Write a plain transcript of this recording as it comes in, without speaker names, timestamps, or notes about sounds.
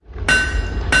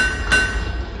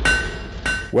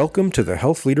Welcome to the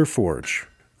Health Leader Forge,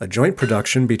 a joint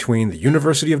production between the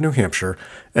University of New Hampshire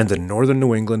and the Northern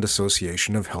New England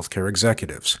Association of Healthcare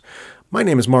Executives. My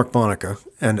name is Mark Bonica,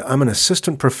 and I'm an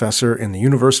assistant professor in the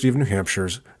University of New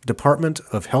Hampshire's Department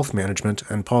of Health Management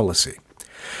and Policy.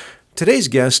 Today's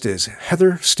guest is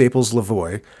Heather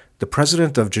Staples-Lavoie, the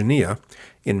president of GENEA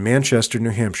in Manchester,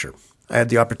 New Hampshire. I had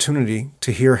the opportunity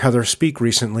to hear Heather speak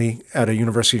recently at a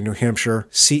University of New Hampshire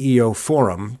CEO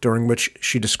forum, during which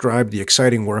she described the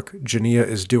exciting work GENEA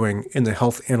is doing in the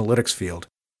health analytics field.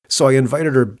 So I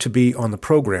invited her to be on the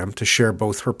program to share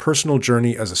both her personal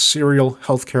journey as a serial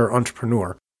healthcare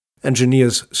entrepreneur and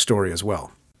GENEA's story as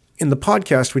well. In the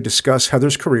podcast, we discuss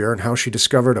Heather's career and how she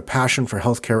discovered a passion for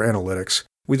healthcare analytics.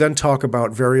 We then talk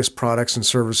about various products and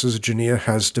services GENEA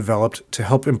has developed to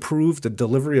help improve the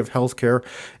delivery of healthcare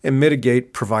and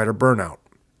mitigate provider burnout.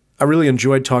 I really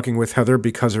enjoyed talking with Heather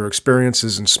because her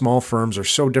experiences in small firms are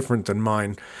so different than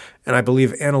mine, and I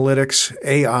believe analytics,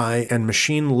 AI, and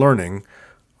machine learning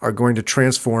are going to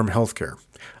transform healthcare.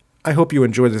 I hope you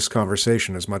enjoy this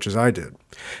conversation as much as I did.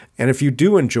 And if you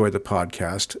do enjoy the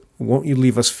podcast, won't you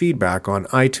leave us feedback on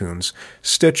iTunes,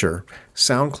 Stitcher,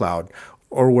 SoundCloud,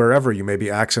 or wherever you may be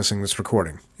accessing this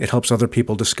recording? It helps other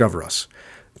people discover us.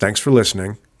 Thanks for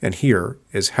listening, and here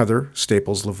is Heather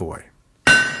Staples-Lavoie.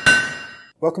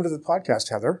 Welcome to the podcast,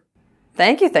 Heather.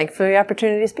 Thank you. Thank you for the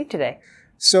opportunity to speak today.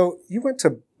 So you went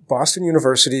to Boston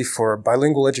University for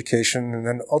bilingual education and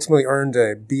then ultimately earned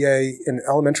a BA in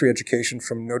elementary education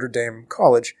from Notre Dame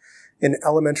College in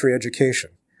elementary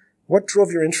education. What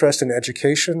drove your interest in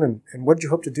education, and what did you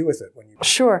hope to do with it when you?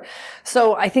 Sure.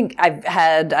 So I think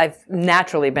I've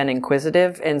naturally been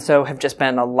inquisitive, and so have just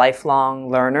been a lifelong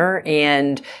learner.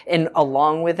 And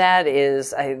along with that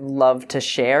is I love to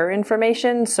share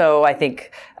information. So I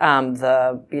think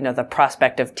the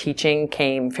prospect of teaching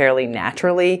came fairly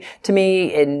naturally to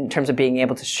me in terms of being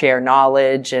able to share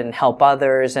knowledge and help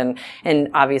others. And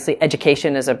obviously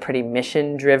education is a pretty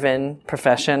mission-driven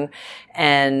profession.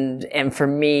 And for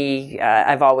me,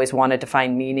 I've always wanted to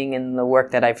find meaning in the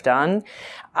work that I've done.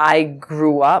 I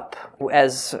grew up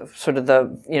as sort of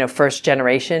the, first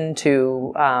generation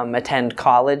to attend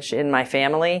college in my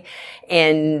family,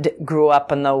 and grew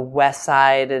up on the west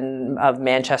side of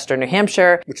Manchester, New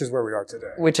Hampshire. Which is where we are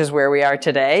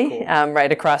today. Cool.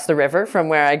 Right across the river from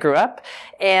where I grew up.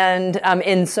 And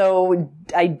so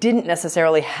I didn't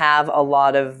necessarily have a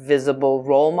lot of visible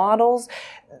role models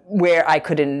where I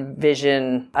could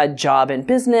envision a job in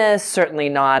business, certainly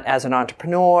not as an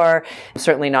entrepreneur,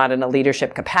 certainly not in a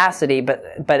leadership capacity, but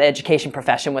education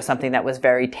profession was something that was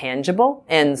very tangible.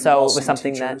 And so it was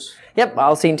something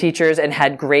all seen teachers, and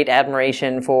had great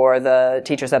admiration for the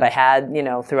teachers that I had,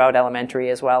 throughout elementary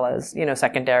as well as,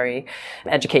 secondary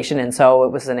education. And so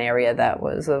it was an area that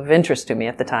was of interest to me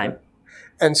at the time.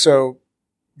 And so,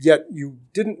 yet you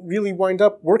didn't really wind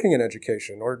up working in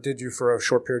education, or did you for a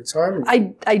short period of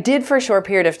time? I did for a short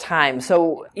period of time.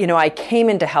 So, I came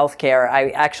into healthcare. I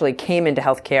actually came into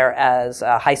healthcare as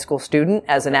a high school student,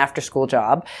 as an after-school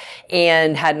job,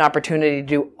 and had an opportunity to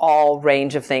do all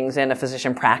range of things in a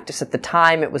physician practice. At the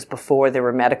time, it was before there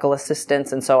were medical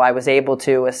assistants, and so I was able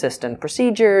to assist in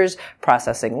procedures,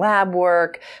 processing lab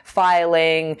work,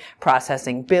 filing,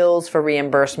 processing bills for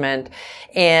reimbursement.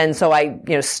 And so I,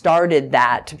 started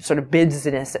that sort of business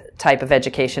type of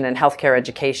education and healthcare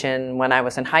education when I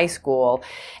was in high school,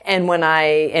 and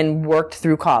worked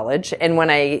through college. And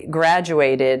when I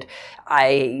graduated,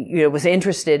 I was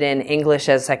interested in English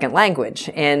as a second language,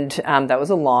 and that was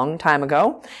a long time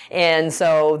ago. And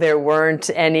so there weren't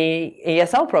any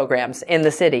ESL programs in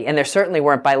the city, and there certainly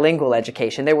weren't bilingual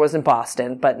education. There was in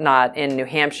Boston, but not in New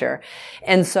Hampshire.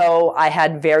 And so I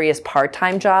had various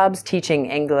part-time jobs teaching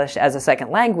English as a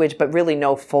second language, but really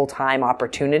no full-time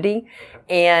opportunity.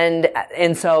 And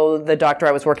so the doctor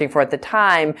I was working for at the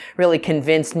time really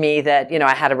convinced me that,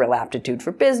 I had a real aptitude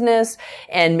for business,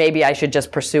 and maybe I should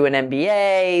just pursue an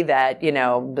MBA, that,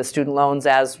 the student loans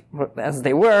as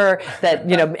they were, that,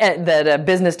 that a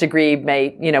business degree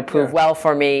may, prove well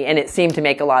for me. And it seemed to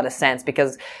make a lot of sense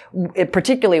because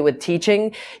particularly with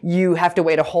teaching, you have to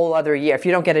wait a whole other year. If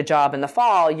you don't get a job in the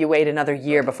fall, you wait another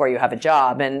year before you have a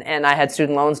job. And I had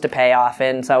student loans to pay off.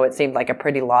 And so it seemed like a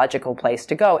pretty logical place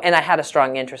to go. And I had a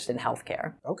strong interest in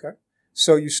healthcare. Okay.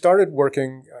 So you started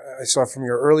working, I saw from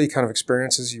your early kind of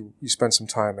experiences, you spent some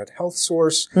time at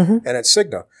HealthSource and at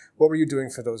Cigna. What were you doing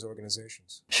for those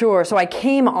organizations? Sure. So I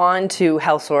came on to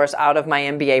HealthSource out of my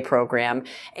MBA program,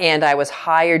 and I was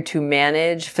hired to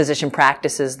manage physician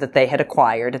practices that they had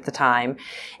acquired at the time.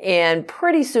 And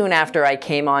pretty soon after I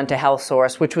came on to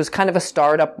HealthSource, which was kind of a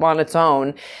startup on its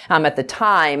own at the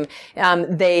time,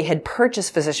 they had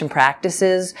purchased physician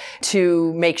practices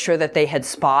to make sure that they had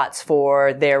spots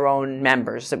for their own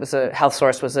members.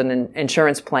 HealthSource was an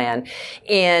insurance plan,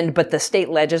 but the state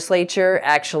legislature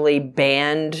actually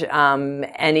banned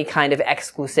any kind of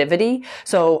exclusivity.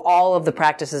 So all of the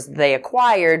practices they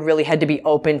acquired really had to be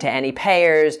open to any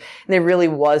payers. There really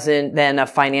wasn't then a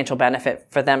financial benefit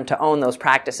for them to own those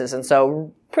practices. And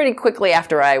so pretty quickly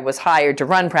after I was hired to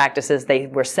run practices, they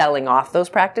were selling off those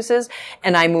practices,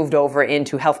 and I moved over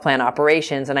into health plan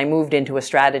operations, and I moved into a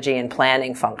strategy and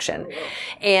planning function.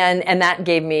 And that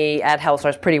gave me at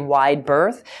HealthSource pretty wide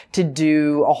berth to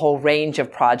do a whole range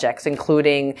of projects,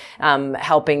 including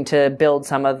helping to build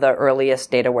some of the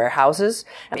earliest data warehouses.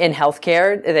 In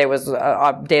healthcare, there was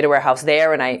a data warehouse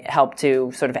there, and I helped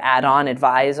to sort of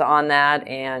advise on that,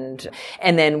 and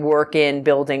then work in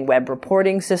building web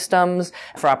reporting systems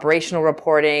for operational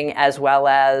reporting, as well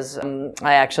as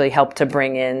I actually helped to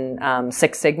bring in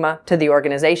Six Sigma to the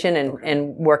organization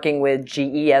and working with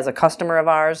GE as a customer of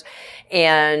ours.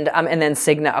 And then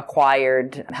Cigna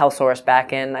acquired HealthSource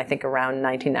back in, I think, around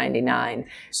 1999.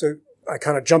 So I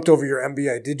kind of jumped over your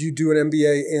MBA. Did you do an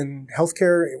MBA in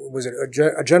healthcare? Was it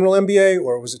a general MBA,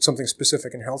 or was it something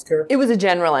specific in healthcare? It was a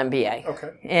general MBA.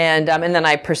 Okay. And then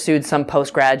I pursued some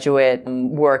postgraduate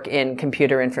work in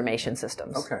computer information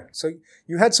systems. Okay. So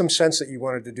you had some sense that you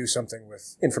wanted to do something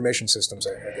with information systems,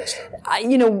 I guess.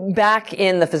 Then. Back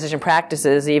in the physician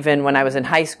practices, even when I was in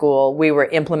high school, we were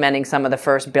implementing some of the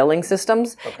first billing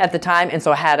systems at the time. And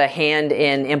so I had a hand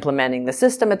in implementing the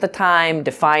system at the time,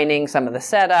 defining some of the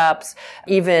setups.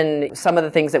 Even some of the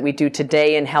things that we do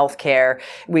today in healthcare,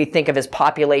 we think of as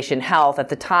population health. At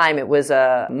the time, it was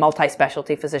a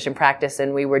multi-specialty physician practice,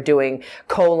 and we were doing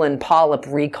colon polyp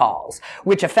recalls,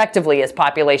 which effectively is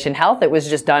population health. It was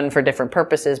just done for different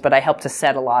purposes, but I helped to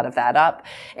set a lot of that up.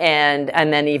 And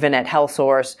then even at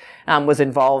HealthSource, was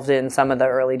involved in some of the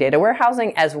early data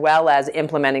warehousing, as well as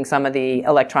implementing some of the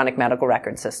electronic medical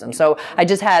record systems. So I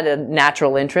just had a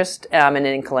natural interest and an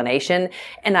inclination,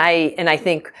 and I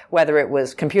think whether it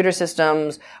was computer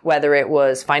systems, whether it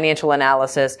was financial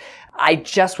analysis, I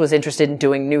just was interested in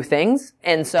doing new things.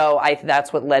 And so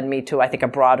that's what led me to, I think, a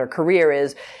broader career.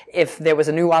 Is if there was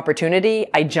a new opportunity,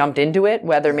 I jumped into it,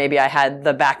 whether maybe I had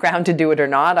the background to do it or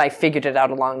not. I figured it out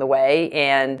along the way.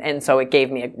 And so it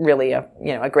gave me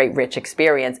a great rich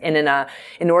experience. And in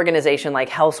an organization like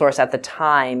HealthSource at the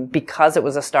time, because it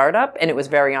was a startup and it was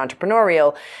very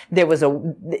entrepreneurial,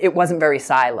 it wasn't very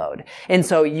siloed. And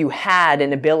so you had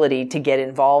an ability to get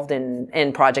involved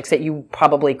in projects that you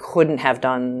probably couldn't have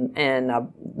done in a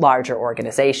larger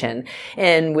organization.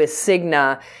 And with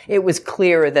Cigna, it was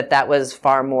clear that was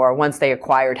far more, once they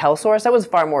acquired HealthSource, that was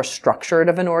far more structured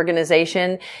of an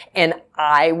organization. And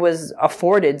I was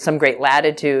afforded some great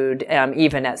latitude,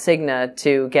 even at Cigna,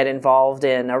 to get involved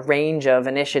in a range of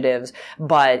initiatives,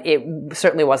 but it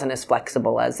certainly wasn't as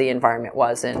flexible as the environment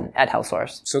was at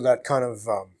HealthSource. So that kind of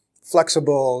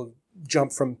flexible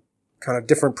jump from kind of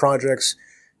different projects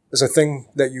is a thing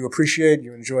that you appreciate?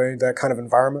 You enjoy that kind of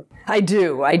environment? I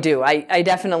do. I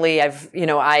definitely,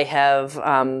 I have,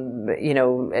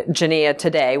 Genea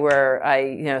today, where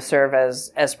I, serve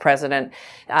as president,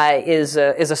 is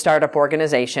a startup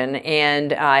organization.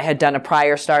 And I had done a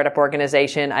prior startup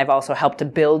organization. I've also helped to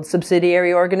build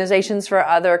subsidiary organizations for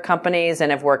other companies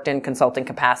and have worked in consulting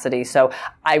capacity. So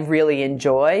I really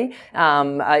enjoy,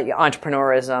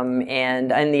 entrepreneurism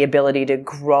and the ability to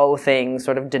grow things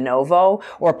sort of de novo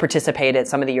or participate at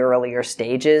some of the earlier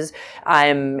stages.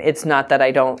 It's not that I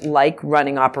don't like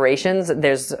running operations.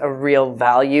 There's a real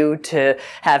value to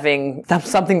having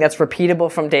something that's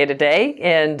repeatable from day to day.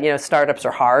 And, startups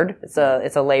are hard. It's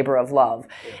a labor of love.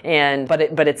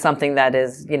 But it's something that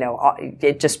is,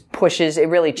 it just pushes, it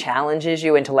really challenges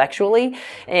you intellectually.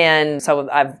 And so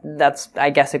I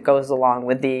guess it goes along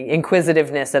with the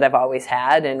inquisitiveness that I've always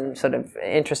had and sort of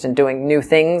interest in doing new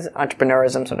things.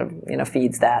 Entrepreneurism sort of,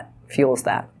 feeds that, fuels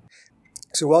that.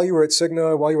 So while you were at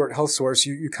Cigna, while you were at HealthSource,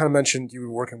 you kind of mentioned you were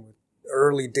working with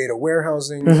early data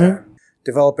warehousing, and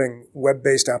developing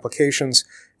web-based applications,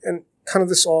 and kind of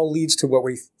this all leads to what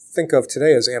we think of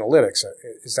today as analytics.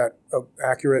 Is that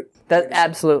accurate?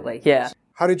 Absolutely, yeah.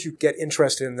 How did you get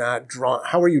interested in that?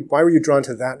 Why were you drawn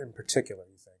to that in particular,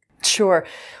 you think? Sure.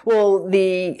 Well,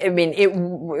 the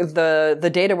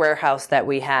data warehouse that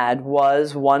we had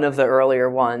was one of the earlier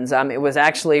ones. It was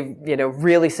actually,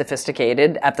 really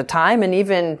sophisticated at the time, and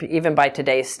even by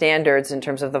today's standards in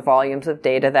terms of the volumes of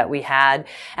data that we had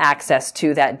access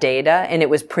to that data, and it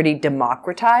was pretty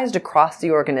democratized across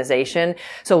the organization.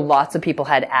 So lots of people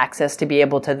had access to be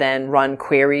able to then run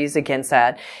queries against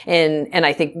that. And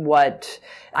I think what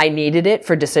I needed it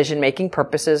for decision-making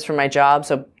purposes for my job.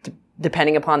 So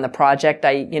depending upon the project,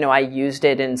 I used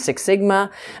it in Six Sigma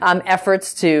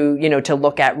efforts to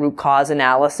look at root cause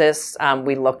analysis.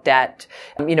 We looked at,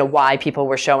 why people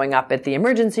were showing up at the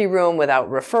emergency room without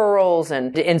referrals.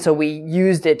 And so we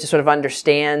used it to sort of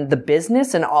understand the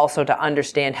business and also to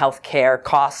understand healthcare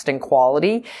cost and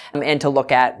quality, and to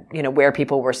look at, where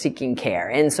people were seeking care.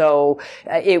 And so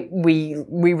we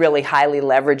really highly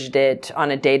leveraged it on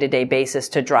a day-to-day basis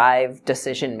to drive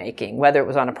decision making, whether it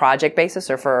was on a project basis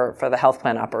or for the health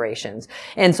plan operations.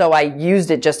 And so I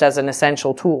used it just as an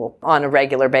essential tool on a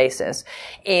regular basis.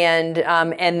 And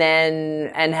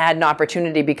had an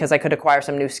opportunity, because I could acquire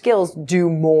some new skills, do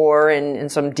more and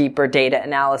some deeper data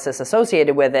analysis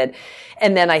associated with it.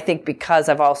 And then I think because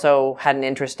I've also had an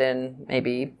interest in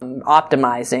maybe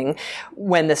optimizing,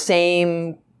 when the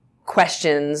same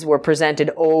questions were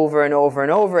presented over and over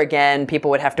and over again, people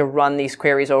would have to run these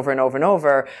queries over and over and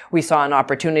over. We saw an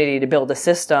opportunity to build a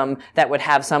system that would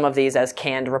have some of these as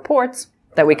canned reports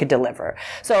that we could deliver.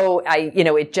 So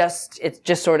it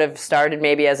just sort of started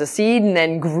maybe as a seed and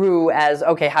then grew as,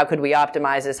 okay, how could we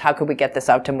optimize this? How could we get this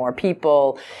out to more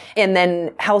people? And then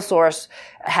HealthSource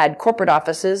had corporate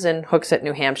offices in Hooksett,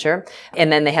 New Hampshire,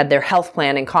 and then they had their health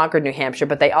plan in Concord, New Hampshire,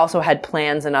 but they also had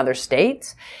plans in other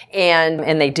states, and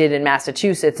they did in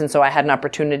Massachusetts. And so I had an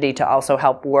opportunity to also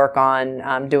help work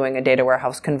on doing a data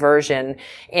warehouse conversion.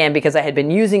 And because I had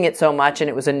been using it so much and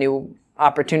it was a new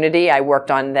opportunity, I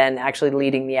worked on then actually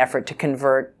leading the effort to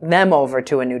convert them over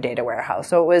to a new data warehouse.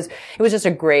 So it was just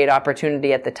a great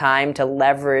opportunity at the time to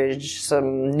leverage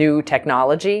some new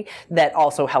technology that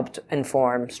also helped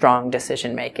inform strong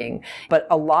decision making. But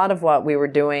a lot of what we were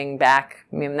doing back,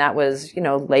 that was,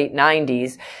 late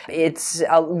 90s.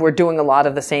 We're doing a lot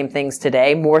of the same things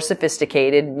today, more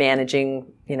sophisticated, managing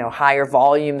higher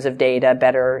volumes of data,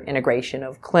 better integration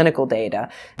of clinical data.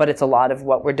 But it's a lot of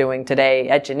what we're doing today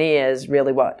at Genea is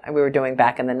really what we were doing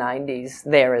back in the 90s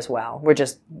there as well. We're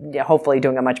just hopefully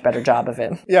doing a much better job of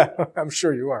it. Yeah, I'm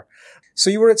sure you are. So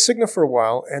you were at Cigna for a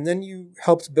while, and then you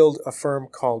helped build a firm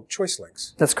called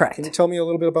ChoiceLinks. That's correct. Can you tell me a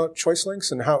little bit about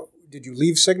ChoiceLinks and how? Did you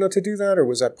leave Cigna to do that, or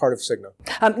was that part of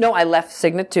Cigna? No, I left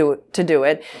Cigna to do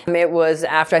it. It was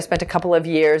after I spent a couple of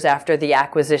years after the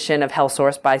acquisition of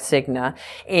HealthSource by Cigna,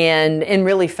 and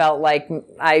really felt like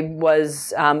I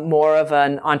was more of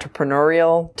an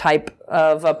entrepreneurial type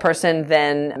of a person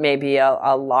than maybe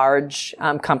a large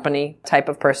company type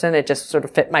of person. It just sort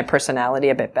of fit my personality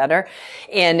a bit better,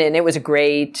 and it was a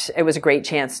great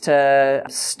chance to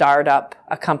start up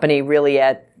a company really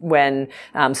when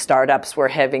startups were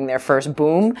having their first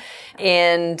boom,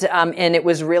 and it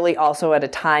was really also at a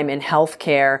time in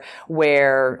healthcare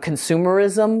where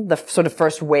consumerism, the sort of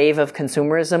first wave of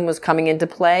consumerism, was coming into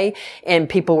play, and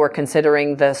people were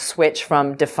considering the switch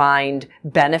from defined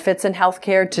benefits in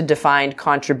healthcare to defined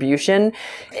contribution.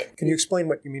 Can you explain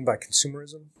what you mean by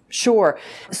consumerism? Sure.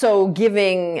 So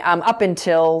giving, up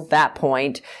until that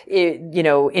point,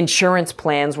 insurance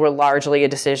plans were largely a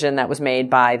decision that was made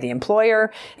by the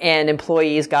employer, and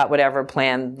employees got whatever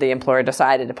plan the employer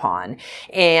decided upon.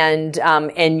 And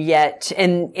yet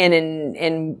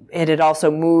it had also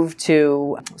moved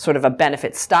to sort of a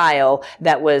benefit style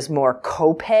that was more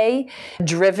copay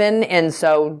driven. And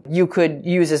so you could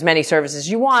use as many services as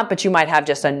you want, but you might have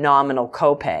just a nominal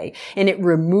copay. And it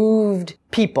removed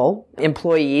people,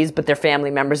 employees, but their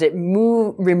family members. It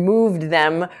removed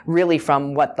them really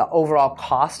from what the overall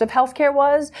cost of healthcare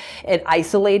was. It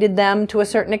isolated them to a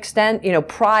certain extent.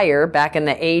 Prior, back in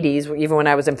the 80s, even when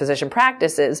I was in physician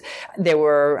practices, there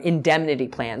were indemnity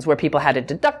plans where people had a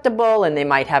deductible and they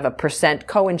might have a percent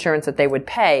coinsurance that they would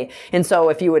pay. And so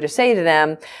if you were to say to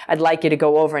them, I'd like you to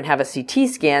go over and have a CT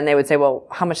scan, they would say, well,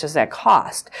 how much does that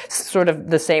cost? Sort of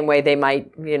the same way they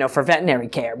might, for veterinary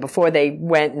care. Before they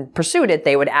went and pursued it,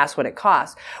 they would ask what it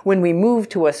costs. When we moved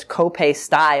to a copay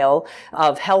style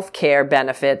of healthcare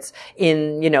benefits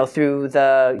through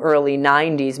the early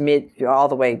 90s, all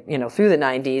the way, through the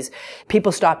 90s,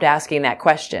 people stopped asking that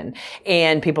question.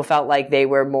 And people felt like they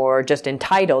were more just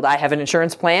entitled. I have an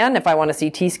insurance plan. If I want a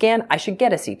CT scan, I should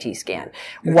get a CT scan.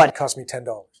 It cost me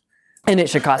 $10. and it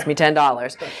should cost me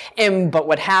 $10. But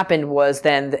what happened was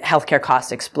then the healthcare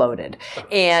costs exploded.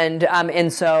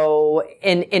 And so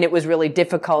it was really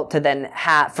difficult to then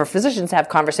for physicians to have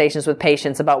conversations with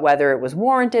patients about whether it was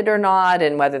warranted or not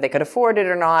and whether they could afford it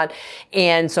or not.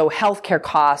 And so healthcare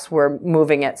costs were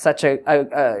moving at such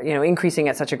increasing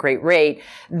at such a great rate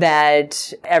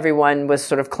that everyone was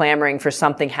sort of clamoring for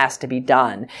something has to be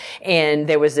done. And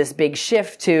there was this big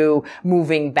shift to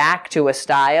moving back to a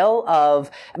style of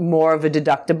more of a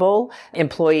deductible,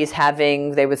 employees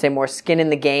having, they would say, more skin in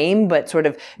the game, but sort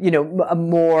of, a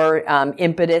more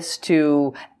impetus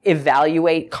to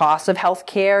evaluate costs of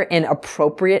healthcare and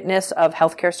appropriateness of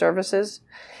healthcare services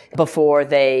before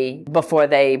they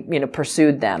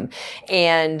pursued them.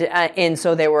 And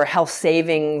so there were health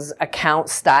savings account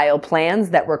style plans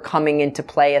that were coming into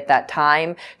play at that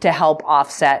time to help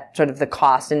offset sort of the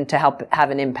cost and to help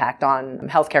have an impact on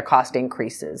healthcare cost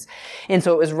increases. And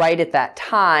so it was right at that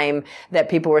time that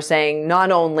people were saying, not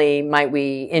only might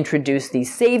we introduce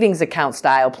these savings account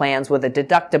style plans with a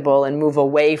deductible and move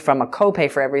away from a copay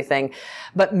for everything,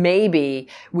 but maybe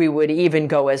we would even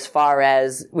go as far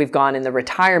as we've gone in the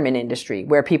retirement industry,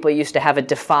 where people used to have a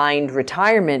defined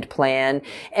retirement plan,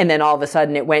 and then all of a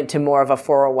sudden it went to more of a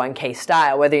 401k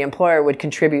style, where the employer would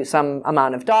contribute some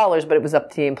amount of dollars, but it was up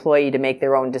to the employee to make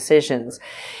their own decisions.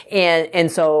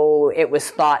 And so it was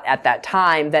thought at that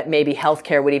time that maybe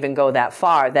healthcare would even go that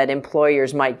far, that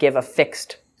employers might give a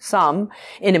fixed sum,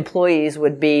 and employees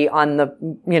would be on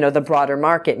the broader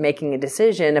market making a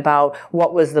decision about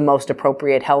what was the most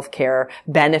appropriate healthcare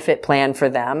benefit plan for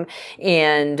them,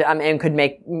 and could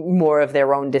make more of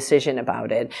their own decision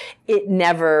about it. It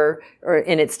never,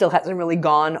 and it still hasn't really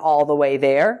gone all the way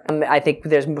there. I think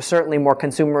there's certainly more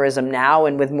consumerism now,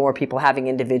 and with more people having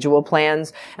individual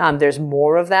plans, there's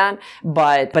more of that,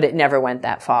 but it never went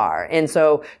that far. And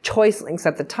so ChoiceLinks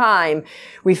at the time,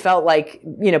 we felt like,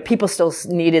 people still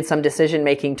needed some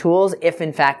decision-making tools if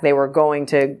in fact they were going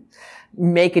to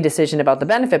make a decision about the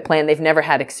benefit plan. They've never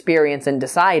had experience in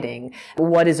deciding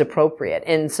what is appropriate.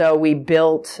 And so we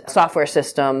built a software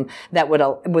system that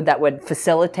would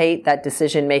facilitate that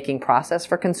decision-making process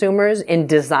for consumers in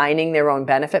designing their own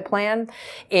benefit plan.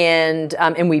 And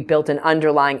we built an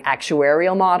underlying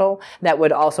actuarial model that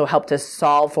would also help to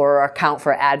solve or account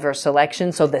for adverse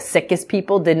selection. So the sickest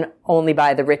people didn't only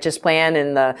buy the richest plan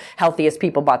and the healthiest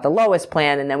people bought the lowest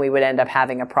plan. And then we would end up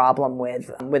having a problem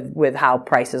with how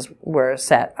prices were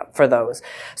set for those.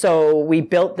 So we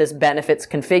built this benefits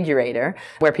configurator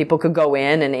where people could go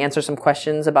in and answer some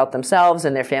questions about themselves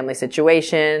and their family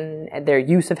situation and their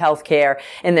use of healthcare,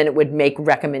 and then it would make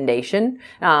recommendation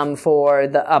for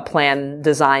a plan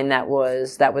design that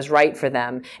was right for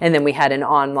them. And then we had an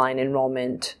online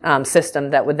enrollment system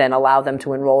that would then allow them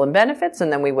to enroll in benefits,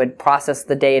 and then we would process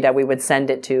the data. We would send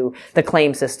it to the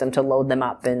claim system to load them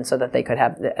up and so that they could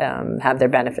have their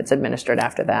benefits administered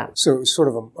after that. So sort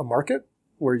of a market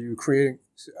where you creating,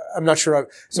 I'm not sure.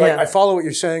 I follow what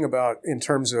you're saying about in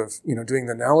terms of, doing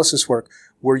the analysis work.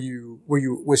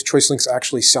 Was ChoiceLinks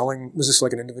actually selling, was this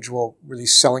like an individual, really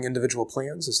selling individual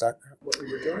plans? Is that what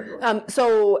we were doing?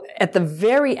 So at the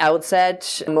very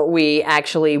outset, we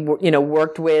actually,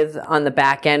 worked with on the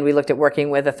back end, we looked at working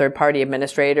with a third party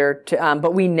administrator,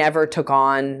 but we never took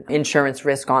on insurance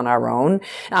risk on our own.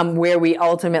 Where we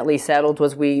ultimately settled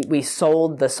was we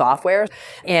sold the software.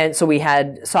 And so we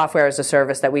had software as a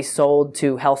service that we sold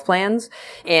to health plans.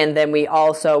 And then we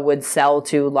also would sell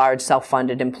to large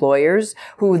self-funded employers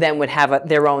who then would have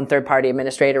their own third-party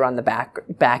administrator on the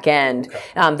back end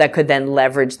that could then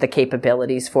leverage the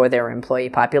capabilities for their employee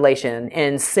population.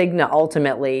 And Cigna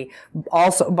ultimately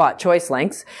also bought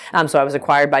ChoiceLinks. So I was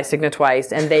acquired by Cigna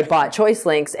twice, and they bought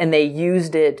ChoiceLinks, and they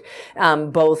used it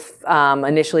both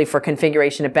initially for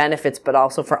configuration of benefits, but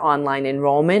also for online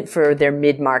enrollment for their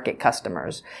mid-market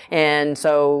customers. And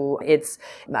so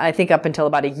I think up until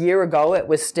about a year ago, it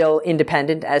was still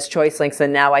independent as ChoiceLinks,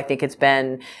 and now I think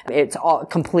it's all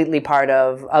completely part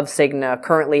of Cigna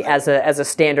currently as a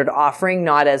standard offering,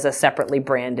 not as a separately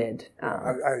branded.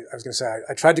 I was going to say,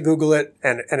 I tried to Google it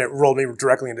and it rolled me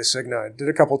directly into Cigna. I did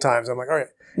a couple of times. I'm like, all right.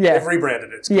 Yeah. They've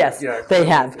rebranded it. Yes, they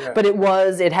have. Yeah. But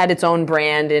it had its own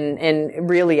brand and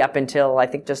really up until I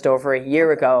think just over a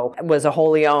year ago was a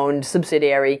wholly owned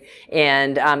subsidiary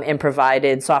and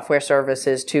provided software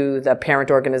services to the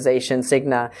parent organization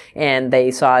Cigna, and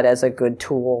they saw it as a good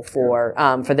tool for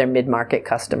their mid-market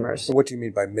customers. So what do you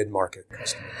mean by mid-market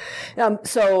customers?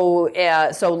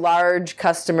 So large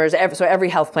customers, so every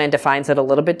health plan defines it a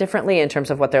little bit differently in terms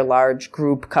of what their large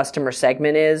group customer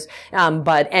segment is.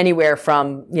 But anywhere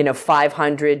from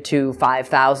 500 to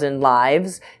 5,000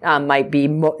 lives might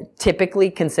be typically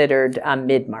considered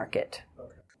mid-market.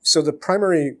 So the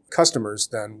primary customers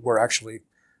then were actually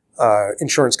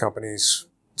insurance companies.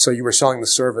 So you were selling the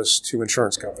service to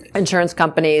insurance companies. Insurance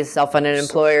companies, self-funded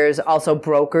employers, also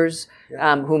brokers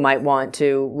who might want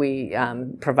to. We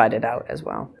provided out as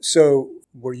well. So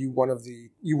were you one of the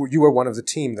you were one of the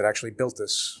team that actually built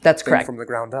this? That's thing correct. From the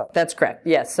ground up. That's correct.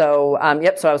 Yes. So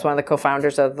So I was one of the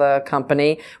co-founders of the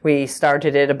company. We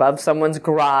started it above someone's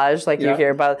garage, like you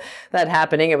hear about that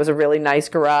happening. It was a really nice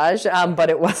garage, but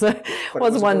it was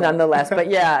one nonetheless. But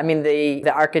yeah, I mean the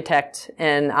architect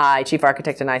and chief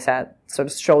architect and I sat sort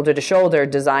of shoulder to shoulder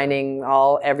designing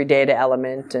every data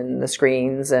element and the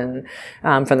screens and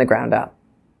from the ground up.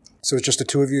 So it's just the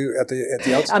two of you at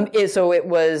the outset? So it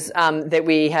was that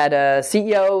we had a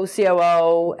CEO,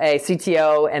 COO, a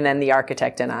CTO, and then the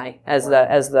architect and I as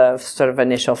the sort of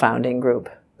initial founding group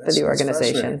for the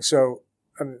organization. So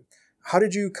how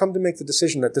did you come to make the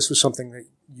decision that this was something that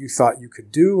you thought you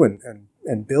could do and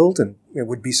build and it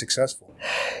would be successful?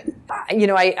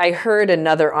 I heard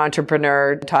another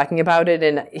entrepreneur talking about it,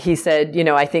 and he said,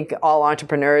 I think all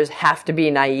entrepreneurs have to be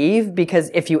naive,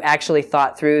 because if you actually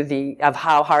thought through of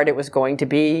how hard it was going to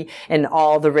be and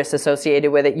all the risks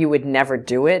associated with it, you would never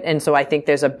do it. And so I think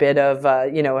there's a bit of,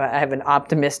 I have an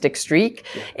optimistic streak,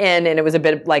 and it was a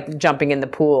bit like jumping in the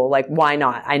pool. Like, why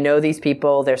not? I know these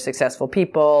people; they're successful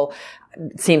people.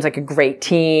 It seems like a great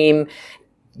team.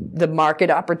 The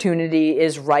market opportunity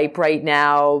is ripe right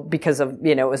now because of,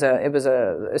 it was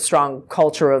a strong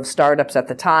culture of startups at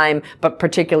the time, but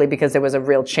particularly because there was a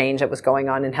real change that was going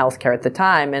on in healthcare at the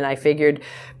time. And I figured,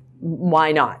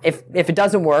 why not? If it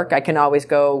doesn't work, I can always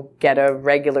go get a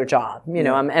regular job.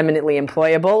 I'm eminently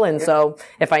employable. And so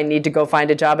if I need to go find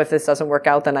a job, if this doesn't work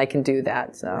out, then I can do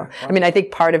that. So, I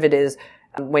think part of it is,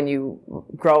 when you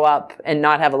grow up and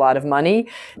not have a lot of money,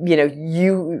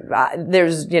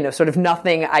 there's, sort of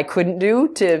nothing I couldn't do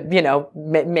to,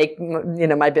 make,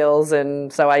 my bills.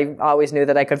 And so I always knew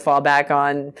that I could fall back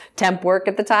on temp work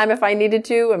at the time if I needed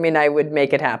to. I would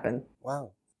make it happen.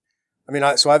 Wow.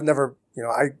 So I've never,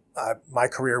 my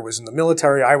career was in the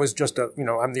military. I was just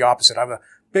I'm the opposite. I'm a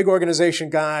big organization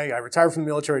guy. I retired from the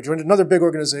military, joined another big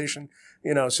organization,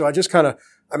 so I just kind of,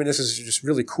 this is just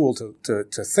really cool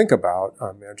to think about.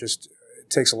 It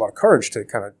takes a lot of courage to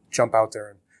kind of jump out there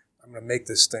and I'm going to make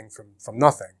this thing from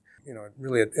nothing. I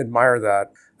really admire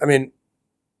that.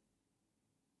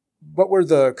 What were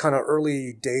the kind of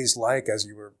early days like as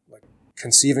you were like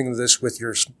conceiving this with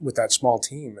that small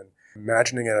team and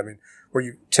imagining it? Were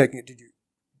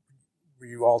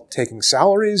you all taking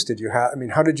salaries? Did you have,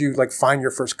 how did you like find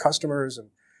your first customers, and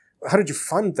how did you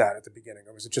fund that at the beginning?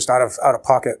 Or was it just out of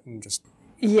pocket and just?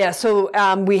 Yeah, so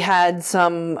we had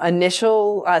some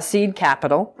initial seed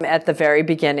capital at the very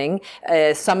beginning.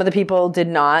 Some of the people did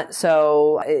not,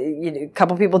 so a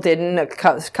couple people didn't. A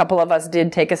couple of us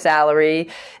did take a salary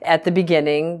at the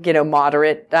beginning,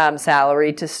 moderate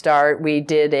salary to start. We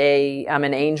did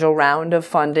an angel round of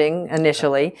funding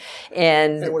initially,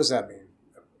 and what does that mean?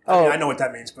 I know what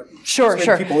that means, but sure.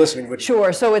 People listening would.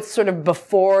 Sure. So it's sort of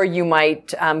before you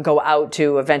might go out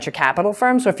to a venture capital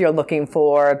firm. So if you're looking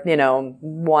for,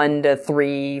 $1 to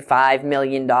 $3, $5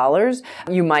 million,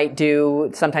 you might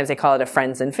do. Sometimes they call it a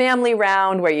friends and family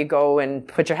round, where you go and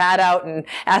put your hat out and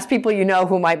ask people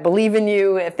who might believe in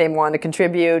you if they want to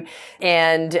contribute.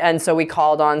 And so we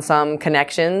called on some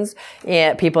connections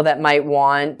and people that might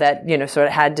want that sort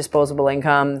of had disposable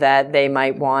income that they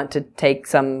might want to take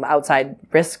some outside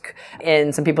risk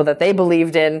in some people that they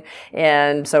believed in,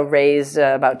 and so raised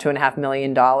about $2.5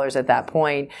 million at that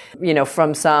point,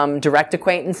 from some direct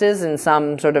acquaintances and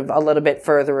some sort of a little bit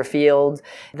further afield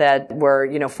that were,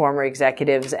 former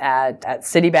executives at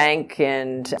Citibank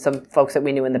and some folks that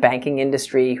we knew in the banking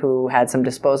industry who had some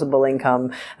disposable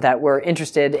income that were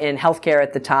interested in healthcare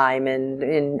at the time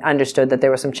and understood that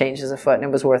there were some changes afoot and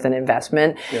it was worth an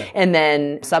investment. Yeah. And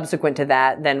then subsequent to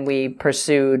that, then we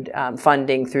pursued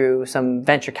funding through some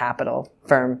venture capital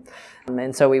firm.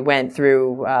 And so we went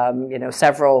through,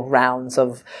 several rounds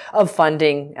of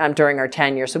funding during our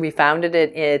tenure. So we founded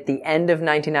it at the end of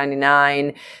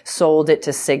 1999, sold it to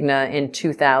Cigna in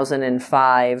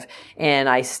 2005, and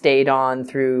I stayed on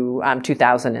through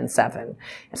 2007.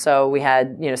 So we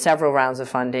had, several rounds of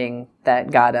funding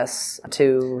that got us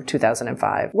to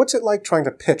 2005. What's it like trying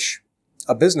to pitch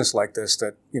a business like this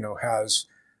that, has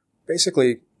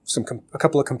basically a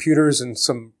couple of computers and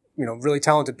some really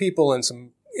talented people and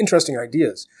some interesting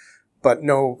ideas, but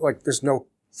there's no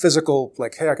physical,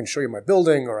 hey, I can show you my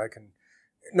building, or I can,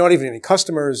 not even any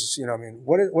customers, I mean,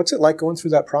 what's it like going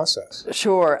through that process?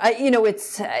 Sure.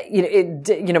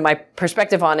 My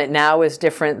perspective on it now is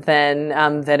different than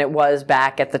it was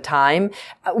back at the time.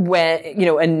 When,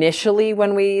 initially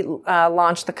when we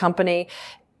launched the company,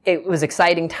 it was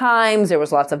exciting times. There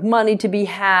was lots of money to be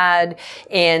had.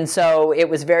 And so it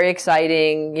was very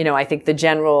exciting. I think the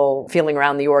general feeling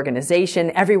around the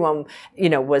organization, everyone,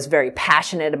 was very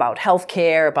passionate about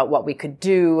healthcare, about what we could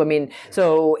do. I mean,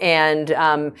 so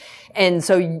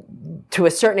to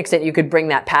a certain extent, you could bring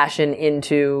that passion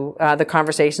into the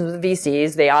conversations with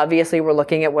VCs. They obviously were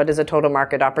looking at what is a total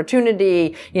market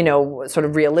opportunity, sort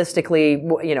of realistically,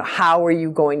 how are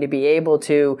you going to be able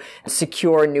to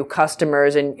secure new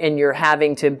customers, and you're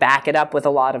having to back it up with a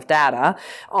lot of data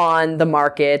on the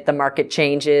market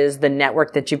changes, the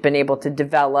network that you've been able to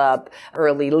develop,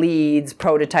 early leads,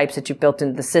 prototypes that you've built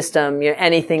into the system,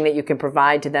 anything that you can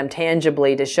provide to them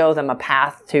tangibly to show them a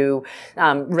path to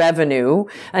revenue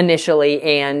initially,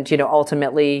 and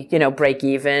ultimately break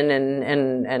even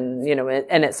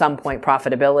and at some point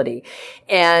profitability.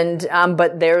 And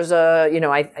but there's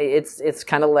it's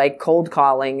kind of like cold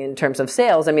calling in terms of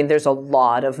sales. I mean, there's a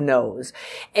lot of no's.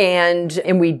 And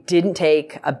we didn't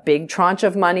take a big tranche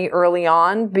of money early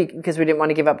on because we didn't want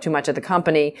to give up too much of the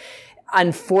company.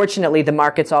 Unfortunately, the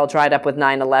markets all dried up with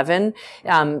 9/11.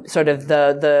 Sort of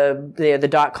the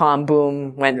dot-com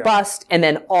boom went bust, and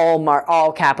then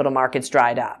all capital markets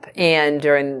dried up. And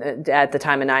at the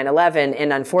time of 9/11,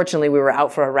 and unfortunately, we were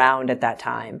out for a round at that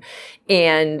time.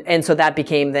 And so that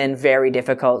became then very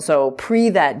difficult. So pre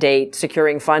that date,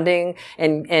 securing funding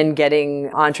and getting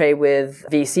entree with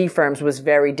VC firms was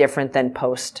very different than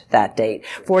post that date.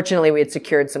 Fortunately, we had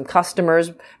secured some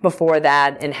customers before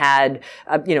that and had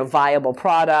viable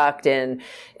product,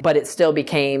 but it still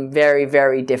became very,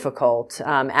 very difficult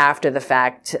after the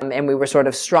fact. And we were sort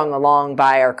of strung along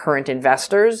by our current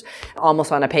investors,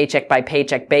 almost on a paycheck by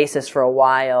paycheck basis for a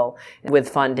while with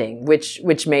funding,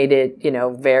 which made it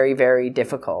very, very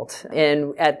difficult.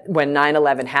 And when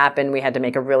 9/11 happened, we had to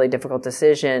make a really difficult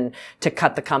decision to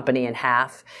cut the company in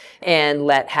half and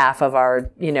let half of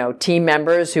our team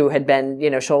members who had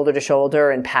been shoulder to shoulder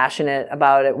and passionate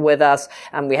about it with us,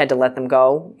 we had to let them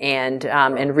go and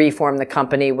reform the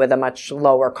company with a much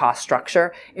lower cost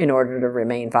structure in order to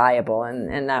remain viable.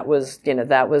 And that was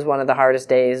one of the hardest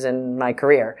days in my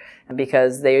career,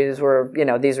 because these were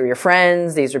your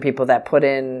friends, these are people that put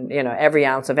in, every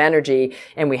ounce of energy,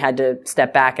 and we had to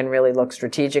step back and really look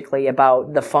strategically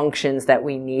about the functions that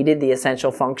we needed, the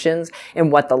essential functions,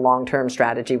 and what the long-term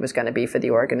strategy was going to be for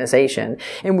the organization.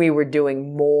 And we were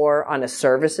doing more on a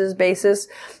services basis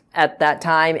at that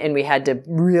time, and we had to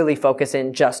really focus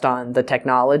in just on the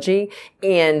technology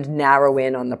and narrow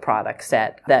in on the product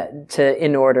set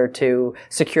in order to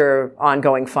secure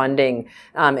ongoing funding,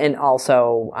 and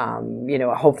also,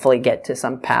 hopefully get to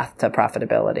some path to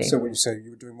profitability. So when you say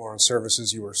you were doing more on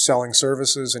services, you were selling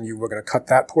services and you were going to cut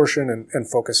that portion and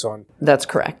focus on... That's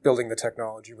correct. ...building the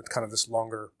technology with kind of this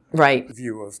longer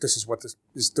view of this is what this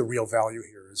is, the real value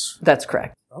here is. That's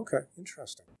correct. Okay,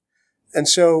 interesting. And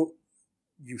so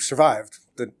you survived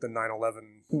the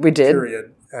 9/11 we did.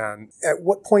 period. And at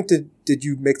what point did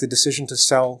you make the decision to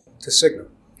sell to Cigna?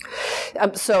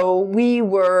 So we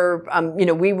were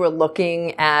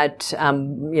looking at,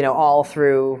 all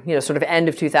through, sort of end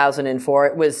of 2004.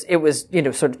 It was,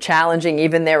 sort of challenging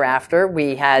even thereafter.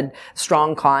 We had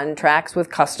strong contracts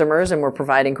with customers and were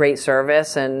providing great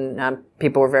service, and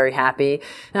people were very happy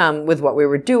with what we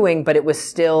were doing, but it was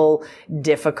still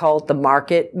difficult. The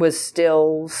market was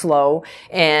still slow,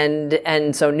 and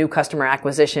so new customer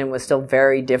acquisition was still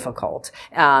very difficult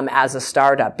as a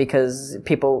startup, because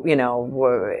people,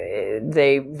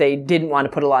 they didn't want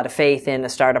to put a lot of faith in a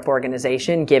startup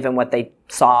organization given what they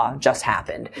saw just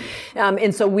happened.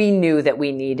 And so we knew that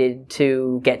we needed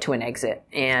to get to an exit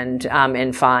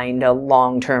and find a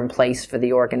long-term place for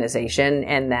the organization,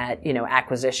 and that,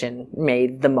 acquisition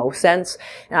made the most sense,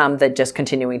 that just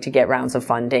continuing to get rounds of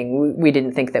funding. We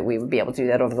didn't think that we would be able to do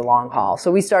that over the long haul. So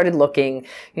we started looking,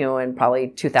 in probably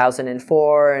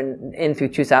 2004 and in through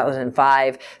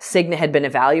 2005, Cigna had been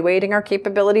evaluating our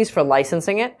capabilities for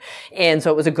licensing it. And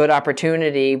so it was a good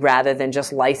opportunity, rather than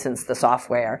just license the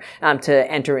software,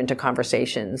 to enter into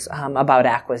conversations about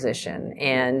acquisition.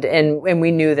 And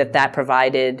we knew that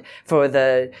provided for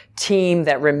the team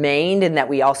that remained, and that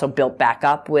we also built back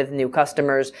up with new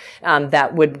customers,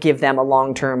 that would give them a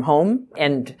long-term home.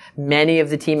 And many of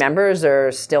the team members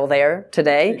are still there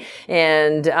today.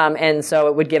 And so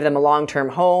it would give them a long-term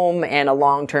home and a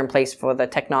long-term place for the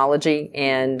technology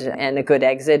and a good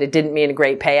exit. It didn't mean a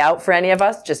great payout for any of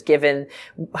us, just given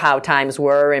how times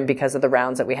were and because of the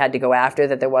rounds that we had to go after,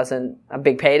 that there wasn't a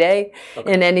big payday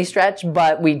in any stretch,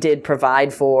 but we did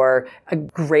provide for a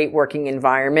great working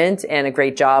environment and a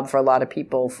great job for a lot of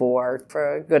people for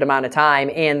a good amount of time.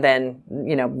 And then,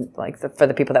 for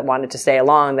the people that wanted to stay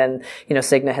along, then,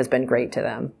 Cigna has been great to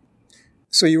them.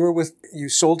 So you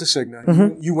sold to Cigna.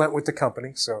 Mm-hmm. You went with the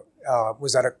company. So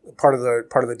was that a part of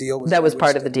the deal? That was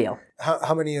part of the deal.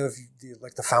 How many of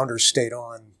the founders stayed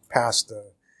on past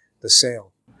the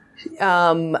sale?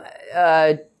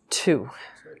 2.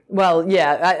 Well,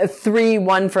 yeah, 3,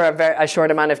 one for a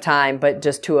short amount of time, but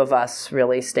just 2 of us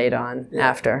really stayed on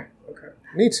after. Okay.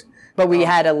 Neat. But we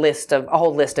had a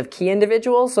whole list of key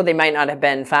individuals, so they might not have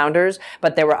been founders,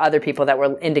 but there were other people that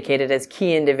were indicated as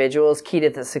key individuals, key to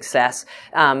the success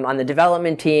on the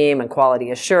development team and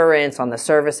quality assurance, on the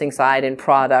servicing side and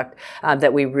product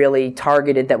that we really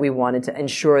targeted, that we wanted to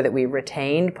ensure that we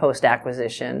retained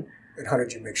post-acquisition. And how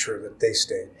did you make sure that they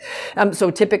stayed?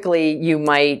 So typically you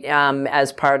might,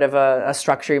 as part of a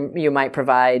structure, you might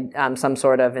provide some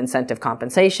sort of incentive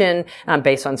compensation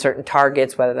based on certain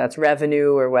targets, whether that's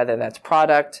revenue or whether that's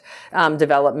product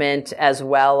development, as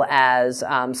well as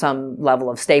some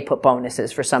level of stay-put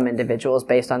bonuses for some individuals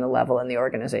based on the level in the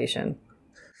organization.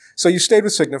 So you stayed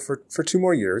with Cigna for 2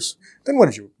 more years. Then what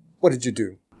did you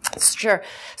do? Sure.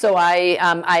 So I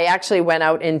actually went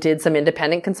out and did some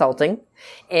independent consulting,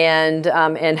 and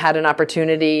had an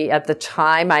opportunity. At the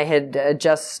time, I had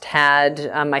just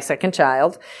had my second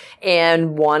child,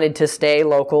 and wanted to stay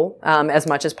local as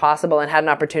much as possible, and had an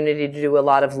opportunity to do a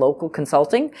lot of local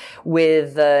consulting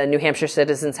with the New Hampshire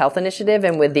Citizens Health Initiative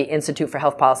and with the Institute for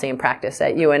Health Policy and Practice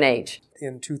at UNH.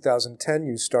 In 2010,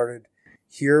 you started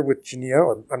here with Genea,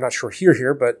 or I'm not sure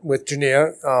here, but with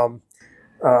Genea.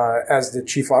 As the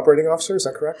chief operating officer, is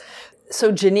that correct? So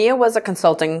Genea was a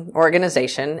consulting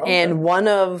organization, and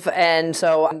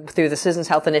so through the Citizens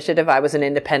Health Initiative, I was an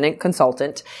independent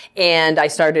consultant, and I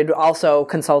started also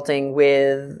consulting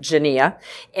with Genea,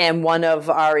 and one of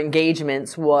our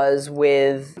engagements was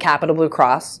with Capital Blue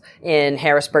Cross in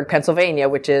Harrisburg, Pennsylvania,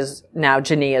 which is now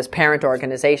Genea's parent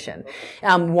organization.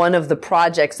 One of the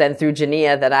projects then through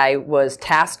Genea that I was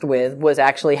tasked with was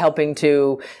actually helping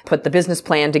to put the business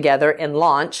plan together and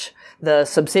launch the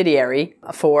subsidiary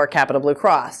for Capital Blue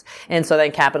Cross. And so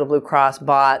then Capital Blue Cross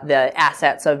bought the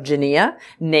assets of Genea,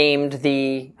 named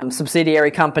the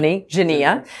subsidiary company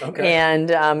Genea,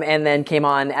 and then came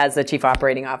on as the chief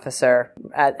operating officer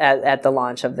at the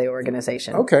launch of the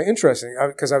organization. Okay, interesting.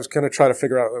 Because I was going to try to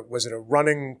figure out, was it a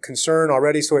running concern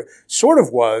already? So it sort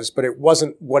of was, but it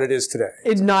wasn't what it is today.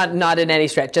 It's not in any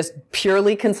stretch, just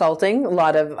purely consulting, a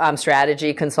lot of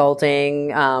strategy consulting,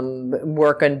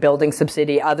 work on building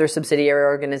other subsidiary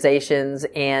organizations,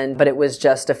 but it was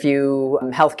just a few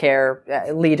healthcare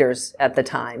leaders at the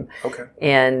time. Okay.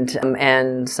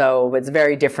 And so it's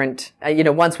very different.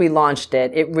 Once we launched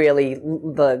it, it really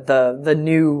the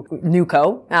new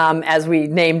NewCo, as we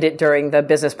named it during the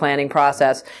business planning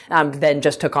process, then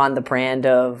just took on the brand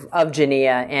of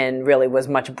Genea and really was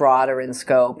much broader in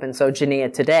scope. And so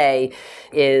Genea today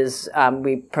is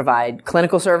we provide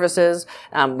clinical services,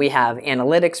 we have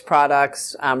analytics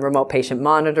products, remote patient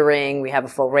monitoring. We have a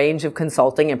full range of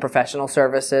consulting and professional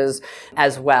services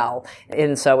as well.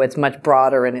 And so it's much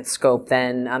broader in its scope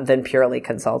than purely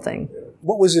consulting.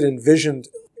 What was it envisioned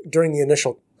during the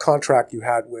initial contract you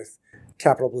had with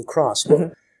Capital Blue Cross?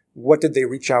 What did they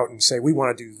reach out and say, we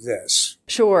want to do this?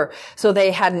 Sure. So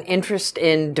they had an interest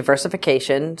in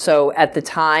diversification. So at the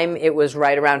time, it was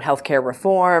right around healthcare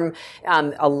reform.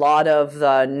 A lot of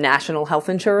the national health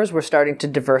insurers were starting to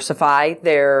diversify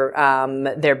their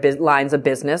lines of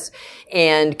business.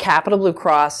 And Capital Blue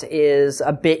Cross is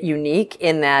a bit unique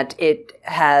in that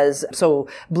so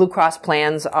Blue Cross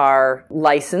plans are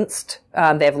licensed.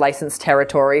 They have licensed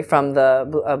territory from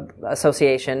the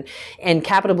association. And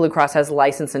Capital Blue Cross has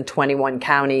license in 21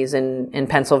 counties in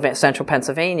Pennsylvania, central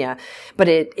Pennsylvania. But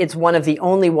it's one of the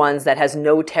only ones that has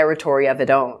no territory of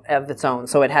its own.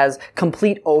 So it has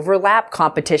complete overlap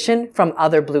competition from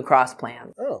other Blue Cross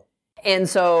plans. Oh. And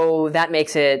so that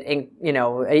makes it,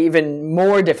 even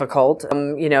more difficult,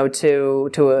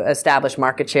 to establish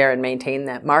market share and maintain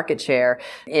that market share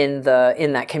in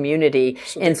that community.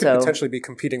 So they could potentially be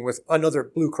competing with another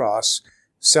Blue Cross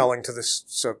selling to this.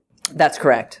 So that's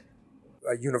correct.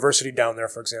 A university down there,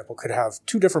 for example, could have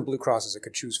 2 different Blue Crosses it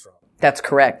could choose from. That's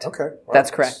correct. Okay. Wow.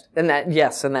 That's correct. And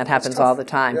that happens all the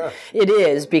time. Yeah. It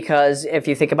is, because if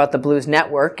you think about the Blues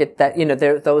Network,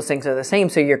 those things are the same.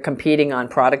 So you're competing on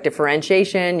product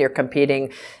differentiation, you're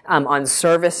competing on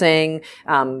servicing,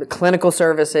 clinical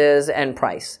services, and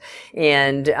price.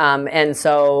 And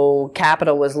so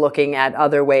Capital was looking at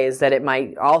other ways that it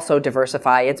might also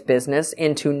diversify its business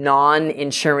into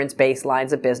non-insurance based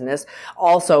lines of business.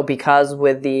 Also, because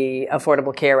with the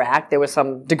Affordable Care Act, there was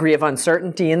some degree of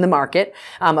uncertainty in the market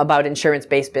about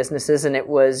insurance-based businesses, and it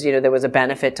was, there was a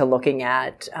benefit to looking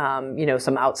at,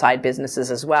 some outside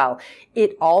businesses as well.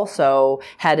 It also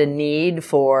had a need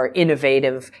for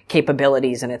innovative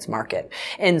capabilities in its market.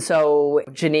 And so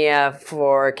Genea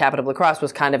for Capital Blue Cross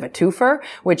was kind of a twofer,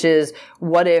 which is,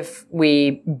 what if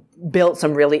we built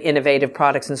some really innovative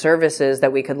products and services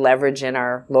that we could leverage in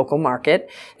our local market,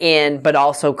 but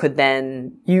also could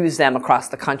then use them across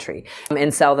the country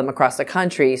and sell them across the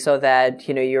country, so that,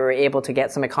 you're able to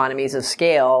get some economies of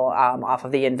scale off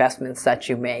of the investments that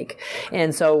you make.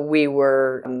 And so we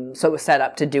were set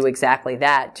up to do exactly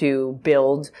that, to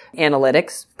build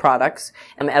analytics products,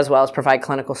 as well as provide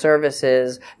clinical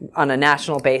services on a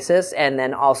national basis, and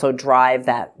then also drive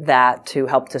that to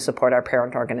help to support our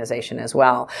parent organization as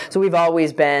well. So we've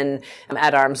always been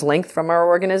at arm's length from our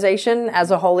organization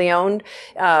as a wholly owned.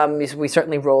 We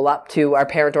certainly roll up to our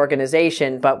parent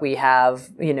organization, but we have,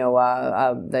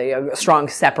 a strong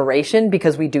separation,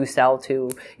 because we do sell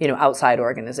to, outside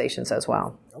organizations as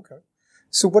well. Okay.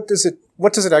 So what does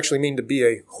it actually mean to be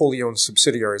a wholly owned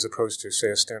subsidiary as opposed to, say,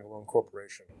 a standalone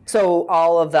corporation? So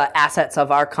all of the assets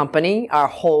of our company are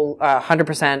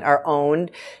 100% are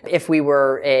owned. If we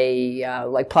were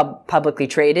publicly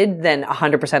traded, then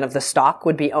 100% of the stock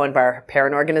would be owned by our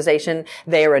parent organization.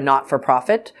 They are a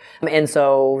not-for-profit, and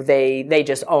so they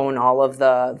just own all of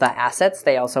the assets.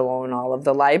 They also own all of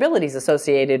the liabilities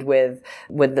associated with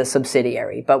the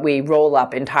subsidiary, but we roll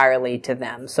up entirely to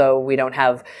them. So we don't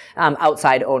have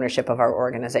outside ownership of our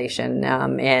organization,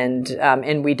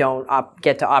 and we don't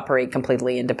get to operate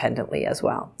completely independently as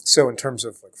well. So in terms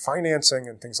of financing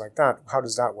and things like that, how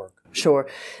does that work? Sure.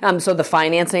 So the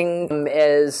financing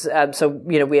is,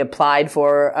 we applied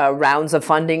for rounds of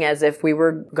funding as if we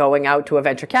were going out to a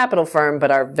venture capital firm,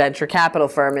 but our venture capital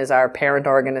firm is our parent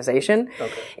organization.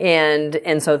 Okay.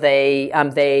 And so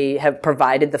they have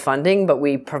provided the funding, but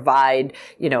we provide,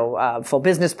 full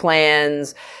business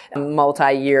plans,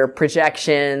 multi-year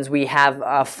projections. We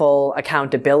have full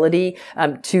accountability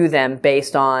to them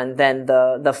based on then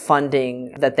the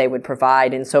funding that they would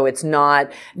provide. And so it's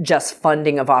not just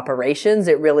funding of operations.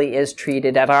 It really is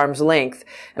treated at arm's length,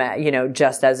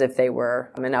 just as if they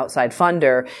were an outside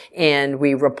funder. And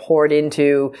we report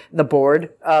into the board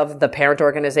of the parent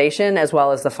organization, as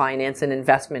well as the finance and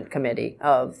investment committee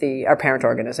of our parent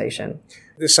organization.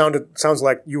 This sounds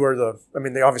like you are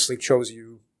they obviously chose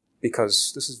you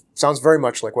because sounds very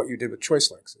much like what you did with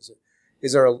ChoiceLinks.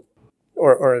 Is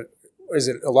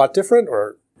it a lot different,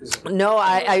 or? No,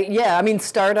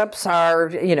 startups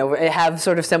have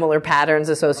sort of similar patterns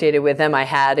associated with them. I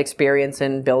had experience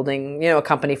in building, a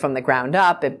company from the ground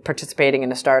up, participating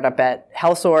in a startup at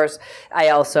HealthSource. I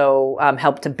also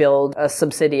helped to build a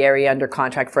subsidiary under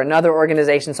contract for another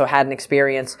organization, so had an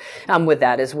experience with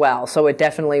that as well. So it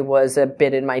definitely was a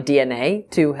bit in my DNA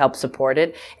to help support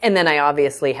it. And then I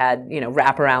obviously had,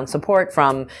 wraparound support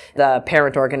from the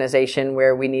parent organization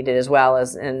where we needed as well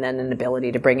as, and then an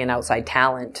ability to bring in outside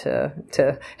talent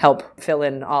to help fill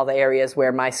in all the areas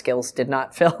where my skills did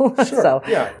not fill. Sure. So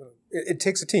yeah, it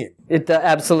takes a team. It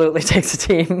absolutely takes a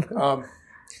team.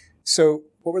 So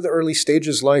what were the early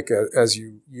stages like as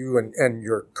you and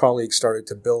your colleagues started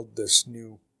to build this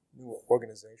new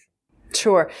organization?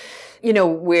 Sure.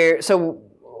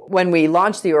 When we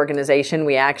launched the organization,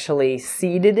 we actually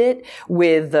seeded it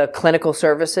with the clinical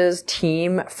services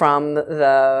team from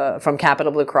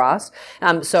Capital Blue Cross.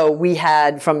 So we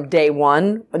had from day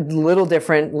one, a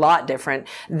lot different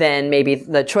than maybe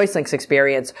the ChoiceLinks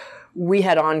experience. We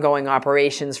had ongoing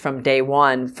operations from day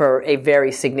one for a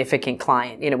very significant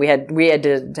client. We had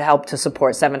to help to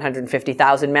support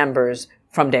 750,000 members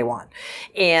from day one.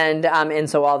 And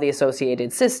so all the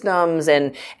associated systems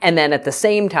and then at the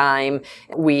same time,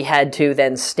 we had to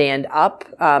then stand up,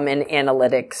 an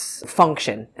analytics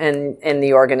function in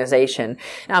the organization.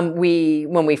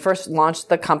 When we first launched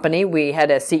the company, we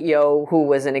had a CEO who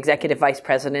was an executive vice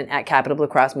president at Capital Blue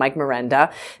Cross, Mike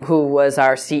Miranda, who was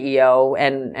our CEO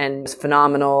and was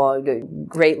phenomenal,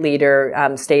 great leader,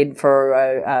 stayed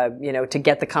for, to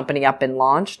get the company up and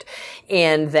launched,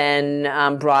 and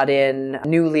then, brought in,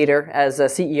 new leader as a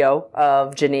CEO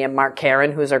of Genea, Mark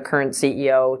Karen, who's our current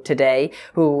CEO today,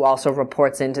 who also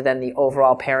reports into then the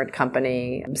overall parent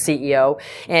company CEO.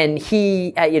 And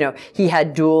he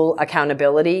had dual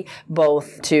accountability,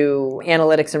 both to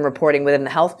analytics and reporting within the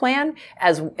health plan,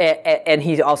 and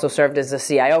he also served as the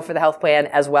CIO for the health plan,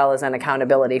 as well as an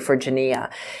accountability for Genea.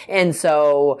 And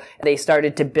so they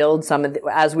started to build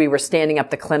as we were standing up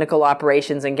the clinical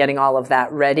operations and getting all of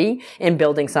that ready, and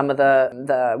building some of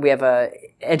we have a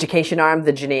education arm,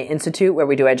 the Genea Institute, where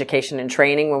we do education and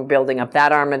training. We're building up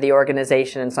that arm of the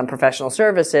organization and some professional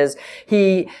services.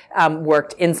 He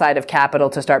worked inside of Capital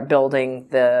to start building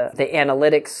the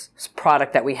analytics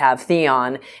product that we have,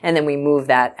 Theon, and then we moved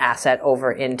that asset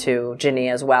over into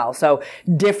Genea as well. So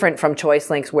different from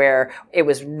ChoiceLinks, where it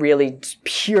was really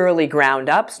purely ground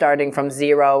up, starting from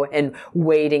zero and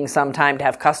waiting some time to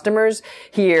have customers.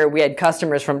 Here we had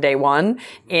customers from day one,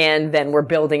 and then we're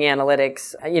building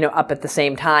analytics, up at the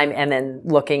same time, and then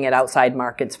looking at outside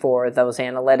markets for those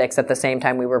analytics. At the same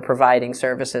time, we were providing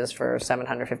services for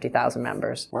 750,000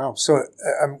 members. Wow. So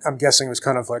I'm guessing it was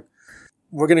kind of like,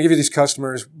 we're going to give you these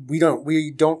customers. We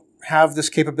don't have this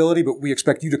capability, but we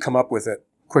expect you to come up with it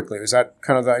quickly. Is that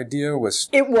kind of the idea? It was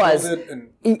the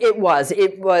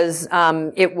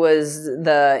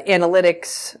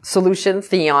analytics solution,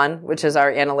 Theon, which is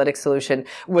our analytics solution,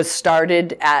 was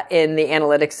started in the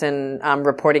analytics and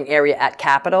reporting area at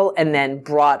Capital, and then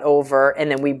brought over, and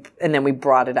then we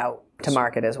brought it out to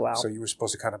market as well. So you were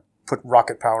supposed to kind of put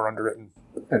rocket power under it and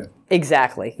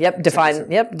exactly. Yep.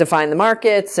 Define the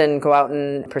markets and go out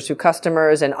and pursue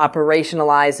customers and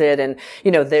operationalize it. And,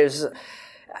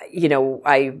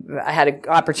 I had an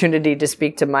opportunity to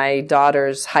speak to my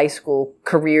daughter's high school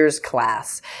careers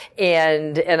class.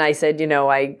 And I said,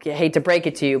 I hate to break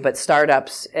it to you, but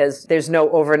startups, there's no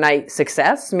overnight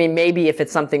success. I mean, maybe if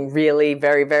it's something really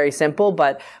very, very simple,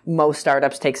 but most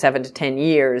startups take 7 to 10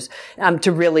 years,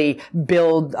 to really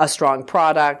build a strong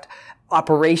product,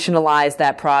 operationalize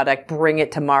that product, bring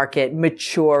it to market,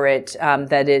 mature it,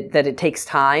 that it takes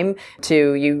time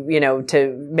to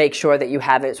make sure that you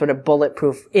have it sort of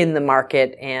bulletproof in the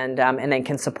market, and then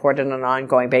can support it on an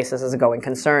ongoing basis as a going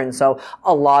concern. So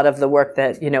a lot of the work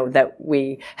that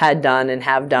we had done and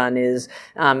have done is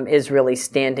really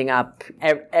standing up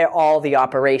all the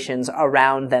operations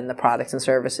around then the products and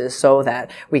services, so that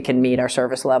we can meet our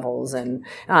service levels and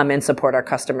support our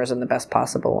customers in the best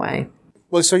possible way.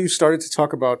 Well, so you started to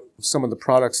talk about some of the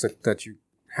products that you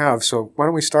have. So why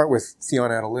don't we start with Theon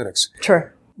Analytics?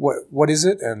 Sure. What is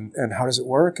it, and how does it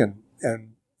work? And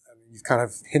you've kind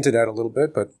of hinted at it a little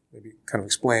bit, but maybe kind of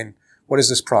explain, what is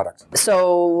this product?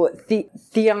 So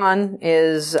Theon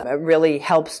really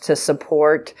helps to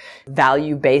support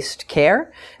value-based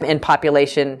care and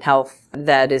population health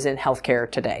that is in healthcare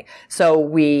today. So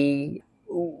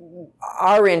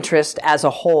our interest as a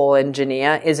whole in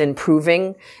Genea is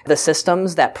improving the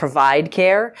systems that provide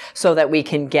care, so that we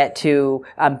can get to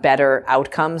better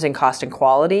outcomes in cost and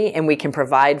quality, and we can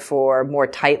provide for more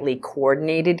tightly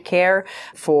coordinated care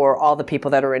for all the people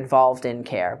that are involved in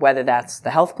care, whether that's the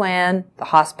health plan, the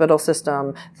hospital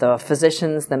system, the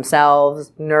physicians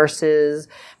themselves, nurses,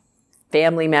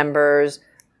 family members,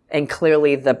 and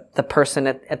clearly the person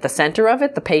at the center of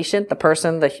it, the patient, the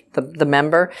person, the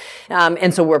member.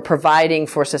 And so we're providing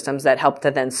for systems that help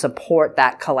to then support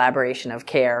that collaboration of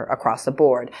care across the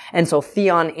board. And so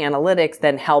Theon Analytics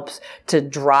then helps to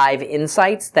drive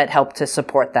insights that help to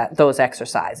support those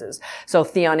exercises. So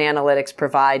Theon Analytics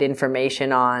provide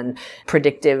information on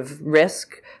predictive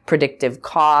risk, predictive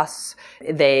costs.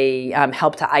 They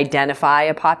help to identify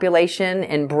a population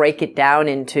and break it down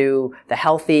into the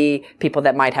healthy, people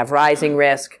that might have rising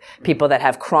risk, people that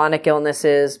have chronic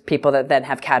illnesses, people that then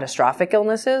have catastrophic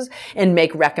illnesses, and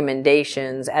make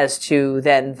recommendations as to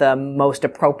then the most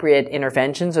appropriate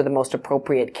interventions or the most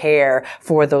appropriate care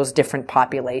for those different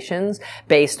populations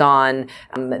based on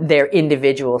their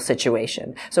individual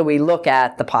situation. So we look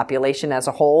at the population as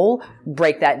a whole,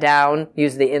 break that down,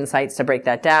 use the insights to break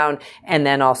that down, and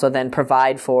then also then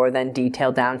provide for then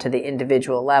detail down to the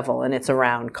individual level. And it's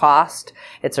around cost,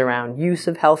 it's around use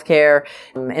of healthcare.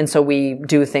 And so we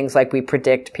do things like we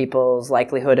predict people's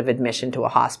likelihood of admission to a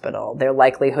hospital, their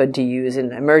likelihood to use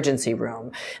an emergency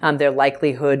room, their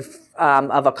likelihood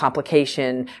of a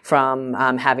complication from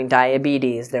having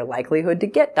diabetes, their likelihood to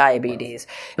get diabetes.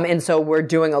 And so we're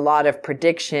doing a lot of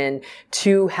prediction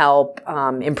to help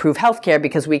improve healthcare,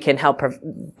 because we can help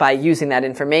by using that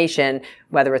information,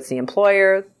 whether it's the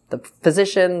employer, the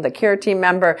physician, the care team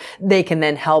member, they can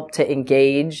then help to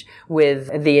engage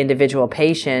with the individual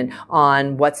patient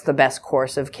on what's the best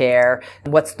course of care,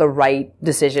 what's the right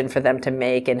decision for them to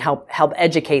make, and help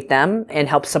educate them and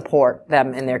help support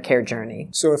them in their care journey.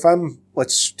 So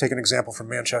let's take an example from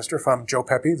Manchester. If I'm Joe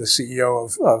Pepe, the CEO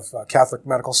of Catholic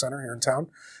Medical Center here in town,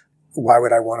 why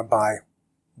would I want to buy?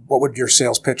 What would your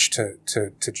sales pitch to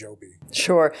Joe be?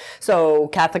 Sure. So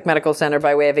Catholic Medical Center,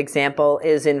 by way of example,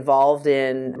 is involved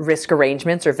in risk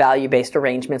arrangements or value-based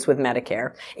arrangements with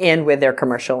Medicare and with their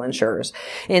commercial insurers.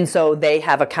 And so they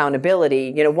have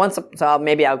accountability.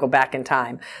 Maybe I'll go back in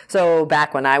time. So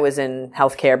back when I was in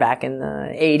healthcare back in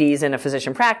the 80s in a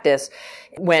physician practice,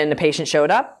 when the patient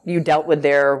showed up, you dealt with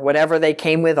their whatever they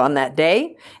came with on that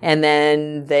day, and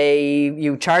then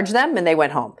you charged them and they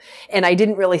went home. And I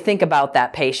didn't really think about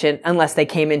that patient unless they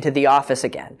came into the office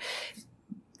again.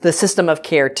 The system of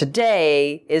care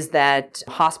today is that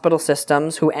hospital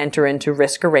systems who enter into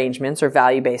risk arrangements or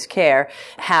value-based care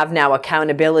have now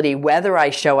accountability whether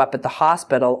I show up at the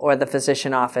hospital or the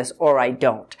physician office or I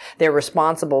don't. They're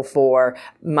responsible for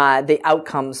the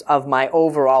outcomes of my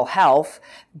overall health,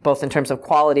 both in terms of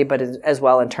quality, but as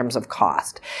well in terms of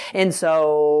cost. And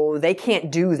so they can't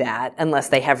do that unless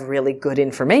they have really good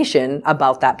information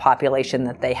about that population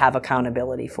that they have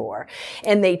accountability for.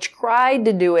 And they tried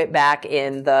to do it back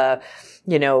in the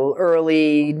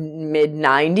early mid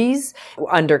 90s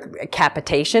under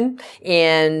capitation.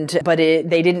 But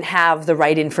they didn't have the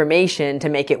right information to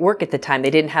make it work at the time. They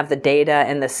didn't have the data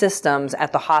and the systems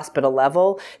at the hospital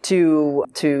level to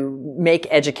make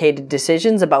educated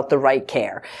decisions about the right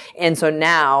care. And so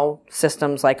now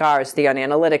systems like ours, Theon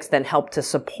Analytics, then help to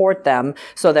support them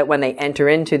so that when they enter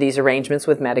into these arrangements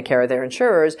with Medicare or their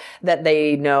insurers, that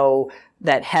they know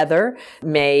that Heather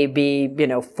may be,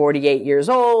 48 years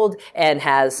old and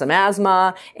has some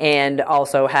asthma and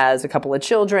also has a couple of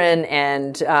children,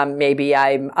 and maybe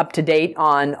I'm up to date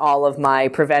on all of my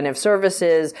preventive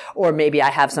services, or maybe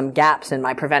I have some gaps in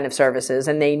my preventive services,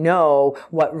 and they know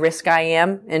what risk I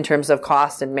am in terms of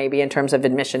cost and maybe in terms of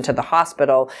admission to the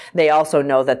hospital. They also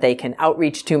know that they can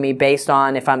outreach to me based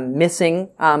on if I'm missing,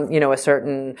 a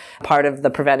certain part of the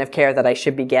preventive care that I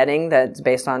should be getting that's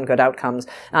based on good outcomes.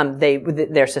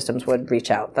 Their systems would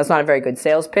reach out. That's not a very good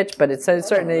sales pitch, but it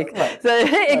certainly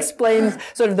explains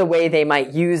sort of the way they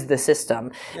might use the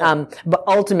system. Yeah. But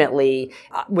ultimately,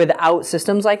 without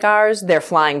systems like ours, they're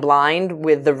flying blind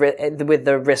with the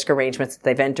risk arrangements that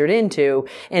they've entered into,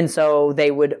 and so they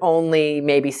would only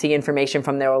maybe see information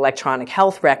from their electronic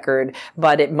health record,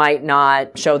 but it might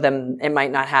not show them. It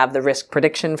might not have the risk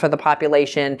prediction for the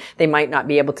population. They might not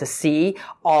be able to see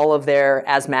all of their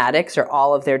asthmatics or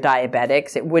all of their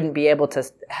diabetics. It wouldn't be able to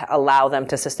allow them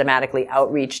to systematically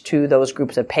outreach to those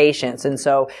groups of patients. And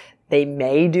so they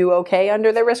may do okay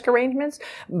under their risk arrangements,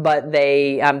 but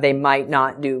they might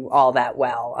not do all that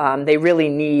well. They really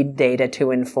need data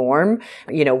to inform,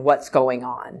 what's going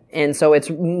on. And so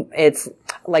it's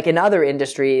like in other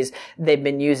industries, they've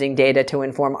been using data to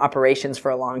inform operations for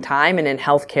a long time. And in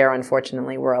healthcare,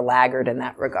 unfortunately, we're a laggard in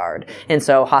that regard. And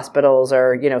so hospitals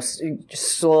are,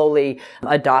 slowly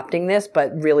adopting this,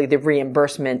 but really the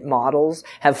reimbursement models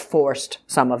have forced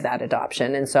some of that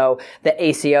adoption. And so the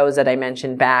ACOs that I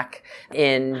mentioned back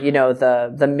in,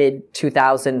 the mid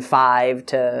 2005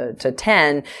 to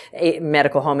 10,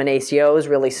 medical home and ACOs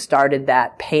really started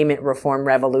that payment reform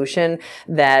revolution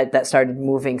that started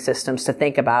moving systems to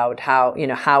think about how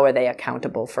are they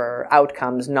accountable for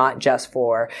outcomes, not just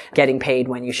for getting paid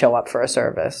when you show up for a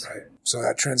service. Right. So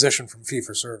that transition from fee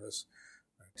for service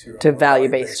to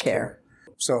value-based care.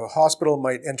 So a hospital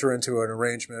might enter into an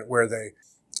arrangement where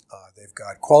they've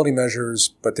got quality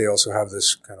measures, but they also have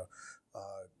this kind of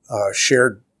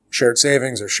shared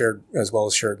savings or shared as well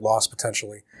as shared loss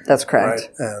potentially. That's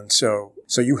correct. Right? And so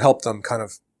you help them kind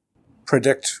of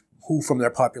predict who from their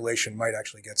population might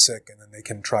actually get sick, and then they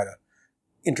can try to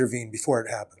intervene before it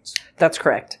happens. That's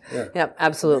correct. Yeah. Yep,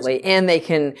 absolutely. And they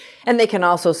can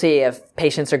also see if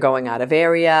patients are going out of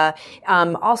area.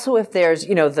 Also, if there's,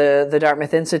 the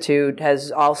Dartmouth Institute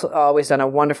has also always done a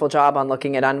wonderful job on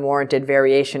looking at unwarranted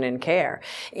variation in care.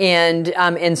 And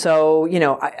so,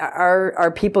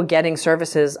 are people getting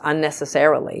services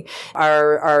unnecessarily?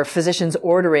 Are physicians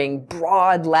ordering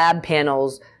broad lab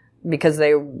panels because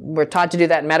they were taught to do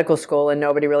that in medical school and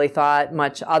nobody really thought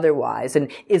much otherwise.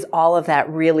 And is all of that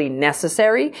really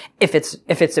necessary? If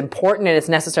it's important and it's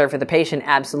necessary for the patient,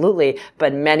 absolutely.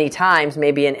 But many times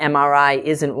maybe an MRI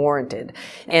isn't warranted.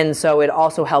 And so it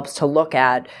also helps to look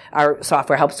at, our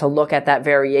software helps to look at that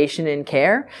variation in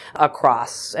care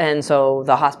across. And so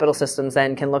the hospital systems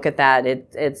then can look at that.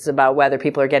 It's about whether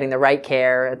people are getting the right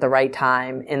care at the right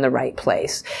time in the right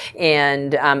place.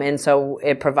 And so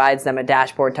it provides them a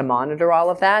dashboard to monitor all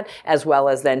of that, as well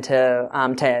as then to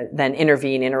then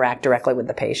interact directly with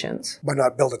the patients. But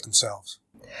not build it themselves.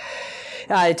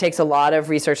 It takes a lot of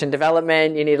research and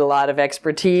development. You need a lot of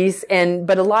expertise,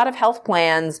 but a lot of health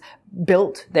plans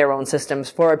built their own systems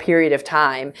for a period of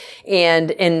time.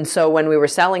 And so when we were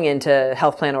selling into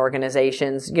health plan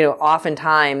organizations,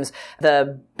 oftentimes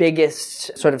the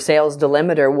biggest sort of sales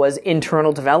delimiter was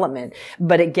internal development.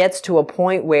 But it gets to a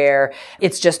point where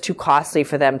it's just too costly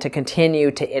for them to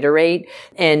continue to iterate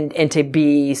and to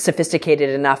be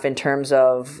sophisticated enough in terms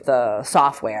of the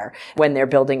software when they're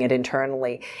building it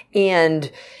internally.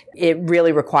 And it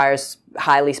really requires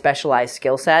highly specialized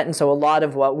skill set. And so a lot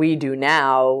of what we do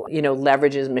now,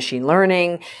 leverages machine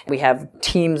learning. We have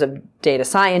teams of data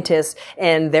scientists,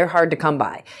 and they're hard to come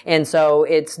by. And so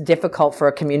it's difficult for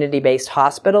a community-based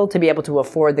hospital to be able to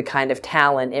afford the kind of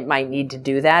talent it might need to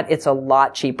do that. It's a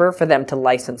lot cheaper for them to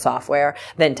license software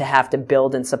than to have to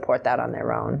build and support that on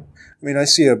their own. I mean,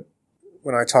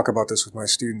 when I talk about this with my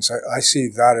students, I see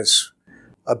that as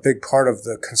a big part of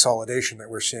the consolidation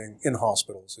that we're seeing in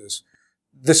hospitals.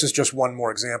 This is just one more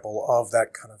example of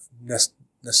that kind of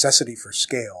necessity for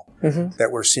scale that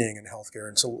we're seeing in healthcare.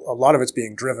 And so a lot of it's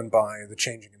being driven by the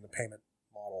changing in the payment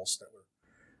models that we're.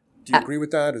 Do you agree with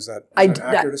that? Is that an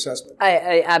accurate assessment?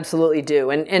 I absolutely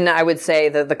do. And I would say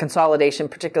that the consolidation,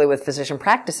 particularly with physician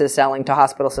practices selling to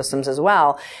hospital systems as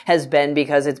well, has been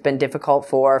because it's been difficult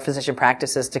for physician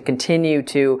practices to continue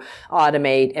to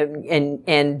automate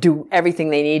and do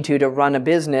everything they need to run a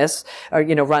business or,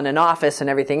 run an office and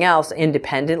everything else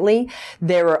independently.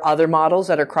 There are other models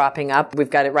that are cropping up. We've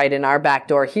got it right in our back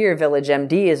door here.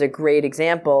 VillageMD is a great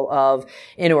example of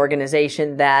an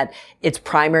organization that it's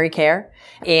primary care,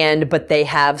 but they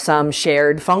have some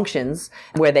shared functions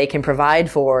where they can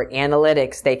provide for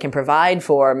analytics, they can provide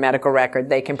for medical record,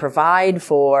 they can provide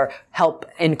for help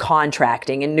in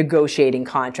contracting and negotiating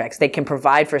contracts. They can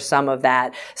provide for some of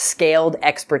that scaled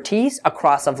expertise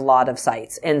across a lot of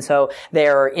sites. And so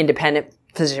there are independent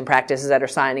physician practices that are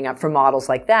signing up for models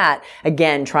like that,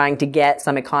 again, trying to get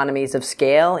some economies of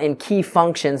scale in key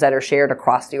functions that are shared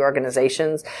across the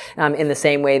organizations, in the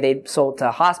same way they sold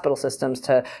to hospital systems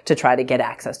to try to get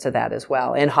access to that as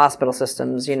well. And hospital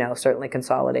systems, certainly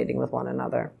consolidating with one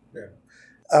another.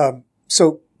 Yeah.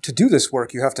 So to do this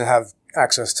work, you have to have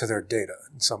access to their data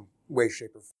in some way,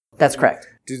 shape, or form. That's correct.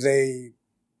 Do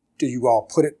you all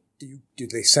put it, do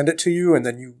they send it to you and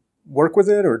then you work with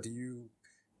it, or do you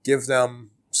give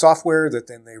them software that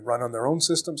then they run on their own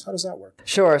systems? How does that work?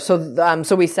 Sure. So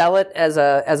we sell it as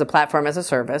a platform, as a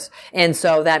service. And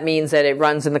so that means that it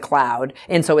runs in the cloud.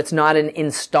 And so it's not an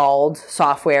installed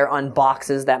software on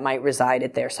boxes that might reside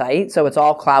at their site. So it's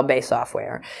all cloud-based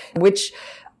software, which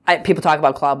people talk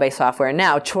about cloud-based software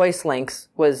now. ChoiceLinks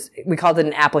we called it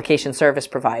an application service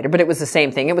provider, but it was the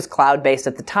same thing. It was cloud-based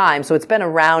at the time. So it's been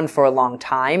around for a long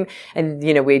time. And,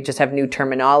 we just have new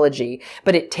terminology,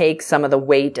 but it takes some of the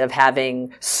weight of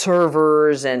having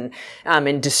servers and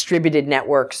distributed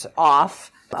networks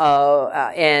off.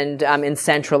 And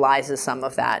centralizes some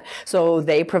of that. So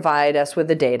they provide us with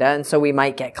the data, and so we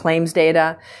might get claims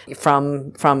data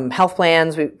from health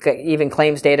plans. We get even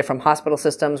claims data from hospital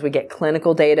systems. We get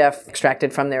clinical data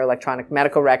extracted from their electronic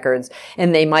medical records,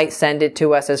 and they might send it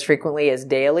to us as frequently as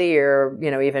daily, or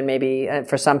even maybe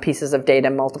for some pieces of data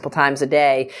multiple times a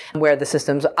day, where the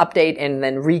systems update and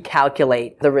then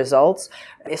recalculate the results,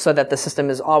 so that the system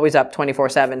is always up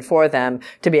 24/7 for them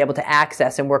to be able to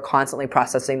access, and we're constantly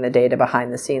processing the data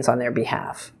behind the scenes on their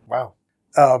behalf. Wow.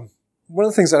 One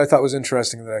of the things that I thought was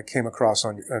interesting that I came across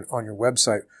on your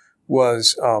website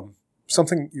was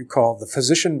something you call the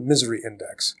Physician Misery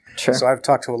Index. Sure. So I've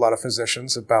talked to a lot of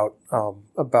physicians about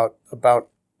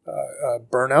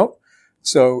burnout.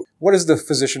 So what is the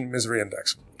Physician Misery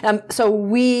Index? So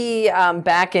we,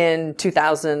 back in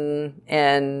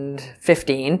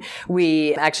 2015,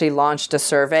 we actually launched a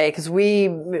survey because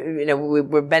we've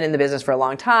been in the business for a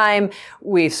long time.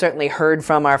 We've certainly heard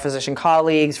from our physician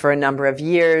colleagues for a number of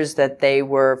years that they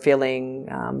were feeling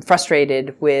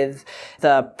frustrated with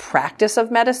the practice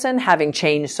of medicine having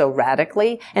changed so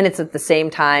radically. And it's at the same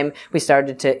time we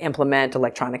started to implement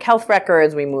electronic health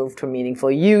records. We moved to meaningful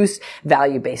use.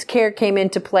 Value-based care came came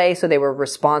into play. So they were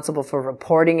responsible for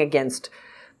reporting against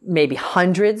maybe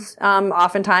hundreds,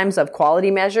 oftentimes, of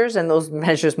quality measures, and those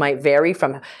measures might vary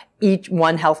from each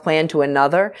one health plan to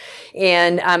another.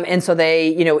 And so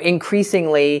they,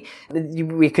 increasingly,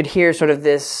 we could hear sort of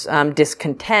this,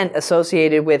 discontent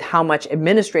associated with how much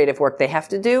administrative work they have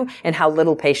to do and how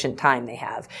little patient time they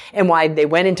have. And why they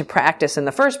went into practice in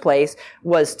the first place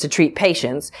was to treat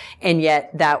patients. And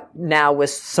yet that now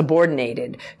was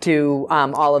subordinated to,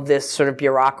 all of this sort of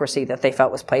bureaucracy that they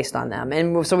felt was placed on them.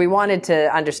 And so we wanted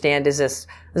to understand, is this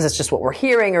just what we're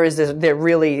hearing, or is there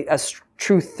really a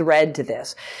true thread to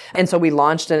this? And so we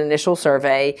launched an initial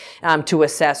survey to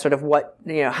assess sort of what,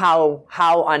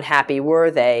 how unhappy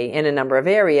were they in a number of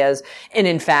areas. And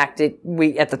in fact, at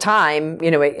the time,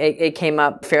 it came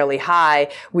up fairly high.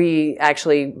 We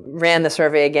actually ran the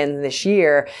survey again this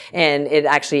year, and it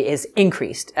actually is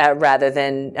increased rather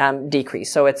than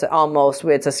decreased. So it's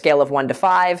a scale of 1 to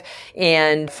 5,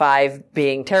 and 5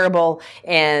 being terrible,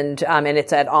 and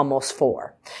it's at almost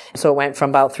 4. So it went from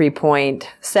about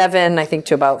 3.7, I think,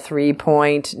 to about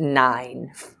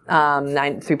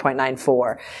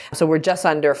 3.94. So we're just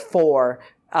under 4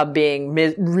 of being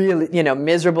really,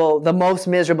 miserable. The most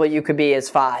miserable you could be is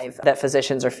 5, that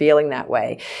physicians are feeling that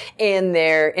way. And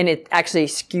it actually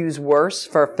skews worse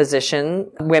for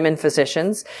women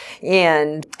physicians.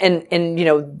 And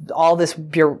all this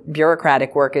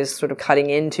bureaucratic work is sort of cutting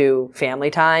into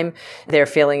family time. They're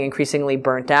feeling increasingly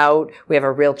burnt out. We have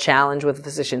a real challenge with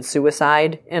physician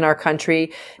suicide in our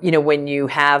country. When you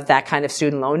have that kind of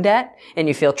student loan debt and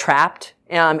you feel trapped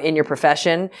in your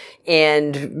profession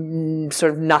and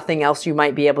sort of nothing else you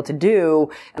might be able to do,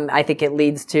 I think it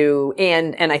leads to,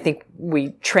 and I think we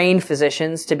train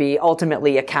physicians to be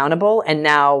ultimately accountable, and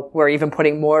now we're even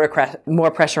putting more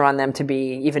pressure on them to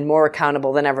be even more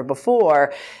accountable than ever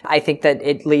before. I think that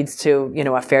it leads to,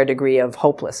 a fair degree of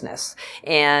hopelessness.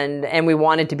 And we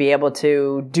wanted to be able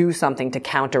to do something to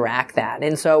counteract that.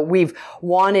 And so we've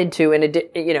wanted to,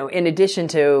 in addition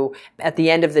to, at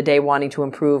the end of the day, wanting to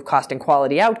improve cost and quality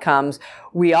outcomes,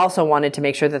 we also wanted to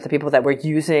make sure that the people that were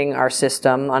using our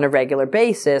system on a regular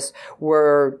basis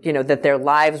were, that their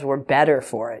lives were better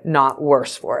for it, not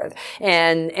worse for it.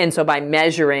 And so by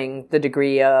measuring the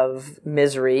degree of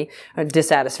misery or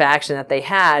dissatisfaction that they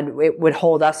had, it would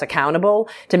hold us accountable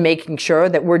to making sure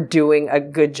that we're doing a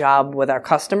good job with our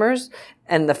customers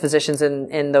and the physicians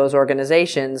in those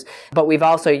organizations. But we've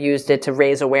also used it to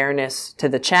raise awareness to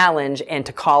the challenge and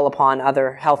to call upon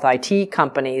other health IT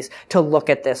companies to look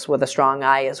at this with a strong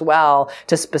eye as well,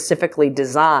 to specifically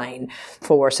design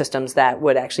for systems that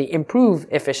would actually improve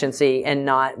efficiency and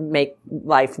not make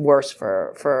life worse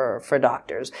for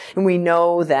doctors. And we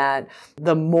know that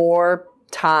the more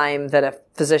time that a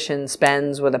physician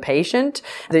spends with a patient,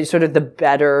 the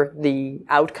better the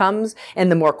outcomes and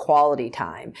the more quality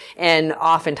time. And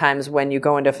oftentimes when you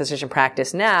go into a physician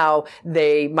practice now,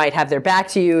 they might have their back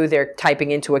to you, they're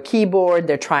typing into a keyboard,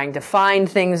 they're trying to find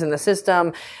things in the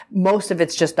system. Most of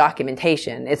it's just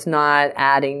documentation. It's not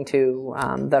adding to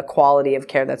the quality of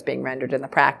care that's being rendered in the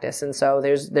practice. And so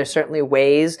there's certainly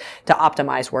ways to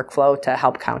optimize workflow to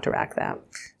help counteract that.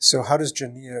 So how does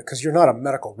Genea, because you're not a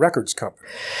medical records company.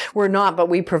 We're not, but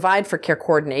we provide for care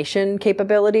coordination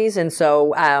capabilities. And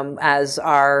so as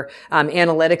our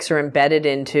analytics are embedded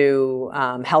into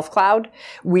Health Cloud,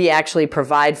 we actually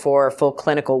provide for full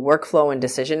clinical workflow and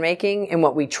decision making. And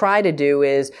what we try to do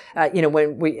is,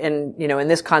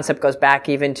 and this concept goes back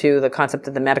even to the concept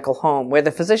of the medical home, where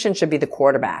the physician should be the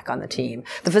quarterback on the team.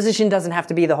 The physician doesn't have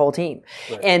to be the whole team.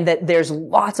 Right. And that there's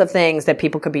lots of things that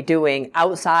people could be doing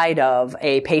outside of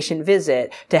a patient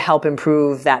visit to help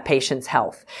improve that patient's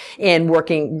health and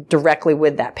working directly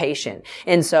with that patient.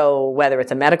 And so whether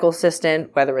it's a medical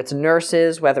assistant, whether it's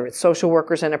nurses, whether it's social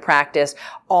workers in a practice,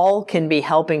 all can be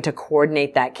helping to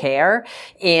coordinate that care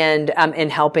and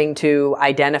helping to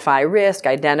identify risk,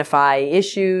 identify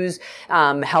issues,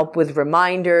 help with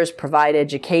reminders, provide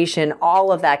education.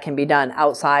 All of that can be done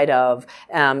outside of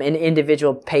an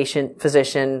individual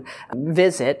patient-physician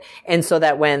visit. And so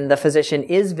that when the physician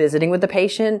is visiting with the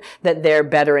patient, that they're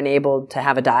better enabled to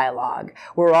have a dialogue.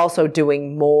 We're also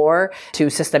doing more to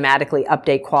systematically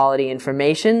update quality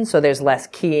information, so there's less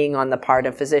keying on the part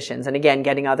of physicians. And again,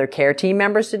 getting other care team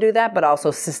members to do that, but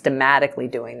also systematically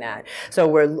doing that. So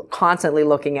we're constantly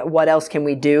looking at what else can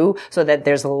we do so that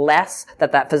there's less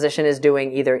that physician is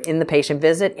doing either in the patient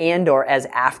visit and or as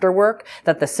after work,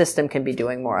 that the system can be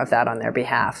doing more of that on their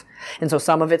behalf. And so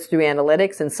some of it's through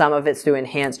analytics and some of it's through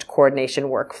enhanced coordination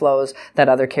workflows that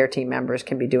other care team members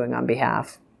can be doing on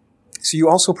behalf. So you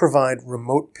also provide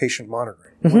remote patient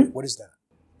monitoring. Mm-hmm. What is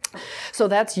that? So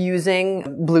that's using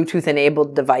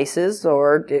Bluetooth-enabled devices,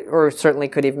 or certainly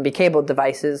could even be cabled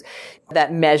devices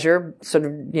that measure, sort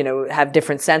of, have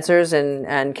different sensors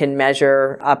and can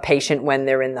measure a patient when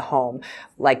they're in the home,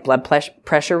 like blood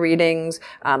pressure readings,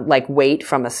 like weight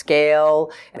from a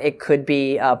scale. It could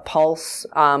be a pulse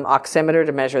oximeter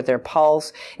to measure their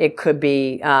pulse. It could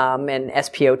be an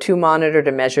SpO2 monitor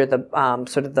to measure the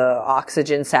sort of the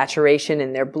oxygen saturation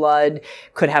in their blood.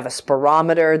 Could have a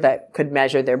spirometer that could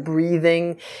measure their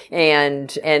breathing,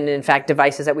 and in fact,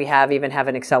 devices that we have even have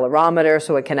an accelerometer,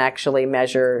 so it can actually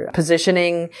measure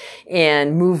positioning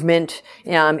and movement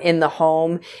in the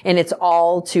home. And it's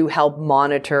all to help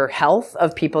monitor health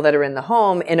of people that are in the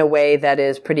home in a way that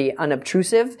is pretty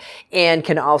unobtrusive and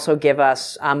can also give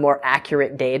us more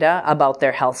accurate data about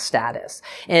their health status.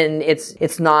 And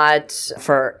it's not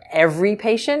for every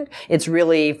patient. It's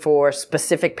really for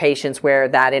specific patients where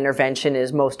that intervention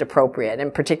is most appropriate,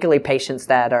 and particularly patients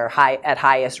that are at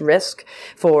highest risk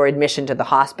for admission to the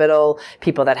hospital,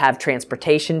 people that have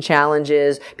transportation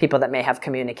challenges, people that may have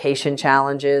communication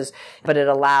challenges. But it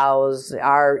allows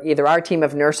either our team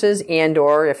of nurses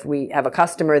or if we have a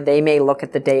customer, they may look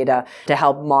at the data to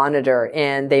help monitor,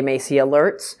 and they may see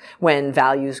alerts when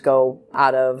values go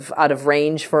out of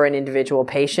range for an individual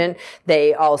patient.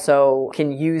 They also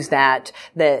can use that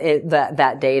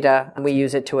data, and we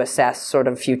use it to assess sort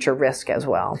of future risk as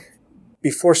well.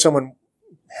 Before someone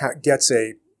gets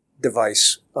a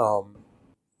device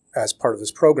as part of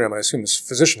this program, I assume this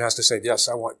physician has to say, yes,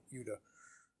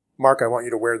 Mark, I want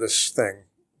you to wear this thing.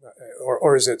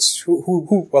 Or is it,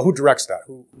 who directs that?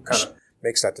 Who kind of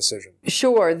makes that decision?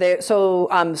 Sure. So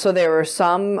there are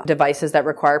some devices that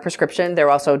require prescription. There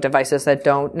are also devices that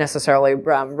don't necessarily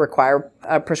require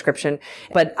a prescription.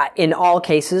 But in all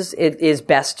cases, it is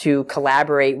best to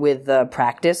collaborate with the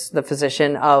practice, the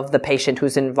physician of the patient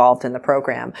who's involved in the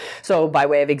program. So by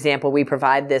way of example, we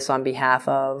provide this on behalf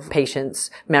of patients,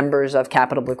 members of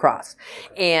Capital Blue Cross.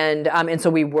 And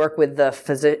so we work with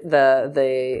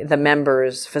the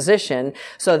member's physician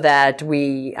so that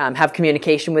we have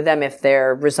communication with them if their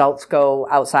results go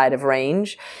outside of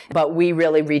range. But we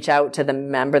really reach out to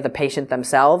the patient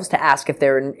themselves to ask if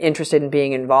they're interested in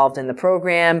being involved in the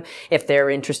program, if they're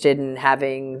interested in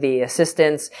having the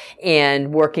assistance,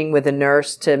 and working with a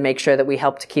nurse to make sure that we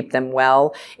help to keep them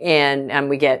well. And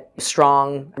we get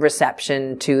strong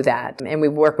reception to that. And we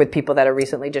work with people that are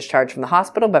recently discharged from the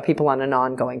hospital, but people on an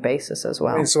ongoing basis as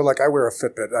well. And so I wear a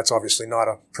Fitbit. That's obviously not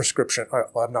a prescription.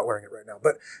 Well, I'm not wearing it right now,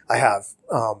 but I have.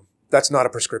 That's not a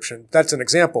prescription. That's an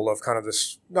example of kind of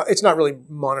this. It's not really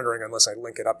monitoring unless I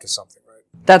link it up to something, right?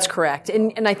 That's correct.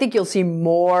 And I think you'll see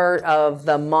more of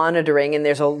the monitoring, and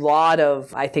there's a lot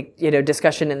of, I think,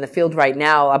 discussion in the field right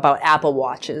now about Apple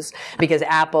Watches, because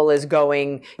Apple is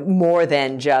going more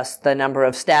than just the number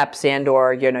of steps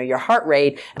or your heart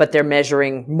rate, but they're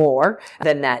measuring more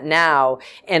than that now.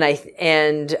 And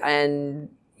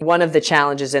one of the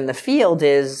challenges in the field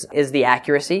is the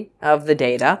accuracy of the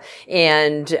data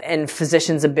and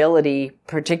physicians' ability,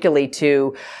 particularly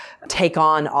to take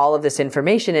on all of this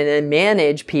information and then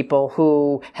manage people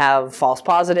who have false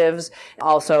positives,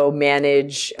 also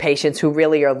manage patients who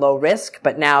really are low risk,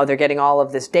 but now they're getting all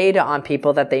of this data on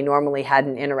people that they normally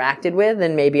hadn't interacted with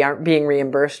and maybe aren't being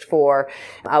reimbursed for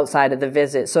outside of the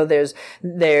visit. So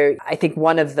I think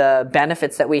one of the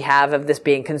benefits that we have of this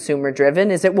being consumer driven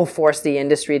is it will force the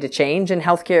industry to change, and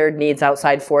healthcare needs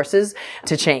outside forces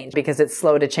to change because it's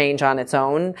slow to change on its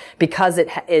own, because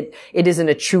it isn't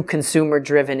a true consumer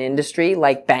driven industry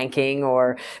like banking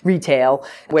or retail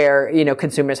where,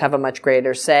 consumers have a much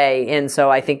greater say. And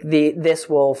so I think this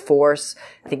will force,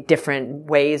 different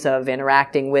ways of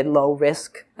interacting with low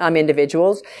risk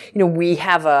individuals. We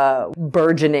have a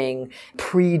burgeoning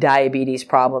pre-diabetes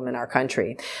problem in our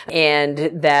country, and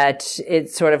that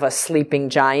it's sort of a sleeping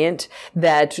giant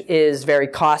that is very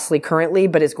costly currently,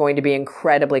 but is going to be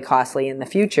incredibly costly in the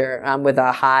future, with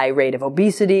a high rate of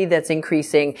obesity that's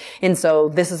increasing. And so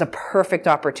this is a perfect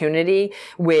opportunity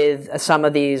with some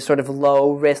of these sort of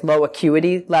low risk, low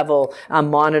acuity level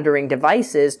monitoring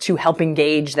devices to help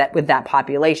engage with that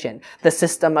population. The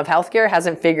system of healthcare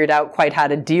hasn't figured out quite how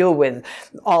to deal with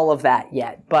all of that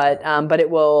yet, but it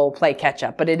will play catch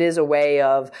up. But it is a way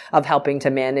of helping to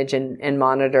manage and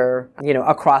monitor,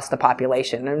 across the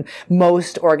population. And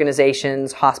most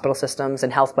organizations, hospital systems,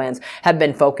 and health plans have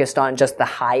been focused on just the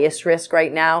highest risk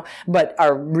right now, but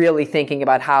are really thinking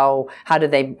about how do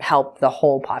they help the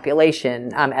whole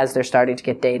population as they're starting to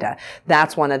get data.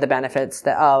 That's one of the benefits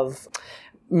of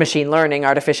machine learning,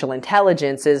 artificial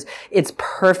intelligence, is it's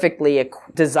perfectly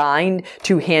designed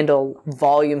to handle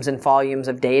volumes and volumes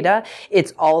of data.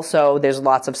 It's also, there's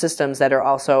lots of systems that are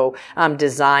also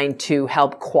designed to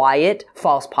help quiet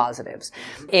false positives.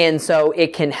 And so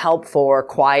it can help for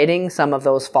quieting some of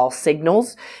those false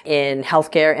signals in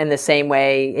healthcare in the same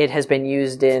way it has been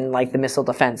used in like the missile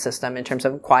defense system in terms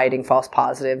of quieting false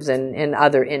positives in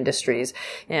other industries.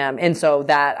 And so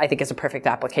that I think is a perfect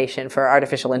application for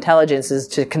artificial intelligence, is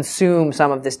to consume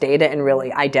some of this data and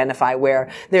really identify where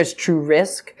there's true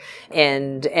risk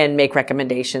and make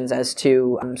recommendations as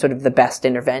to sort of the best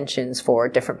interventions for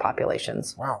different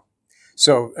populations. Wow.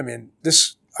 So, I mean,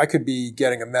 I could be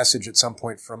getting a message at some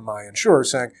point from my insurer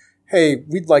saying, hey,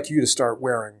 we'd like you to start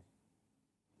wearing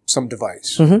some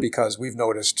device because we've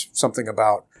noticed something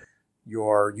about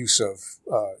your use of,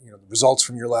 the results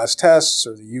from your last tests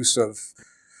or the use of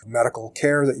medical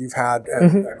care that you've had.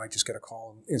 And I might just get a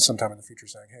call in sometime in the future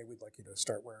saying, hey, we'd like you to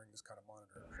start wearing this kind of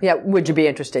monitor. Yeah, would you be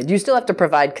interested? You still have to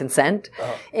provide consent.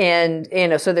 And,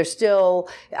 so there's still,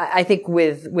 I think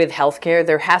with healthcare,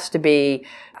 there has to be,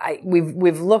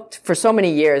 we've looked for so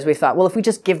many years, we thought, well, if we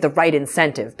just give the right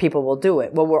incentive, people will do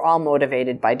it. Well, we're all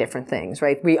motivated by different things,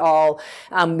 right? We all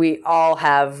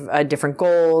have different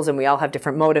goals and we all have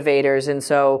different motivators. And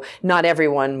so not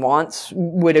everyone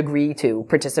would agree to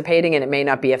participating, and it may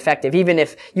not be effective. Even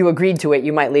if you agreed to it,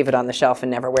 you might leave it on the shelf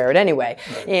and never wear it anyway.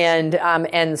 Right.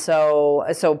 And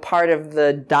so part of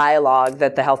the dialogue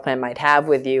that the health plan might have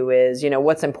with you is,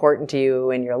 what's important to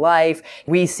you in your life?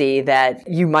 We see that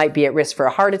you might be at risk for a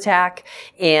heart attack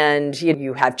and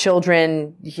you have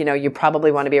children, you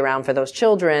probably want to be around for those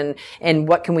children. And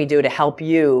what can we do to help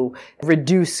you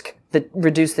reduce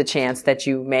the chance that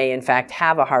you may in fact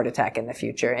have a heart attack in the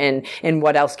future? And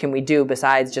what else can we do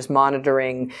besides just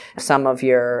monitoring some of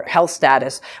your health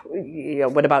status?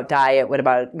 What about diet? What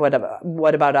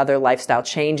about other lifestyle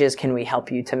changes can we help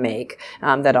you to make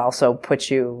that also puts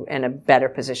you in a better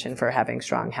position for having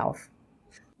strong health?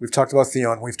 We've talked about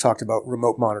Theon. We've talked about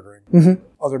remote monitoring.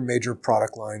 Other major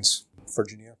product lines,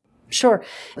 Virginia. Sure.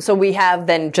 So we have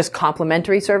then just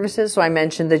complementary services. So I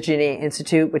mentioned the Genia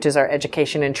Institute, which is our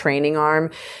education and training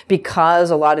arm. Because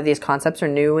a lot of these concepts are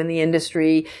new in the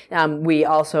industry, we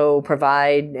also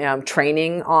provide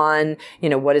training on,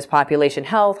 what is population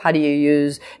health? How do you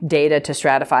use data to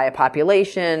stratify a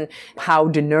population? How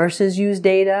do nurses use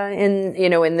data in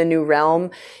the new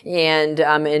realm?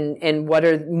 And what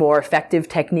are more effective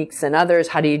techniques than others?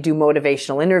 How do you do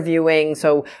motivational interviewing?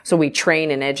 So we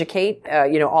train and educate,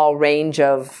 all range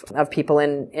of people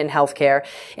in healthcare.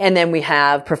 And then we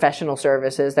have professional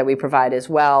services that we provide as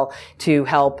well to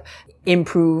help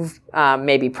improve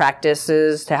maybe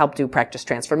practices, to help do practice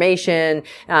transformation.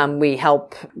 We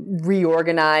help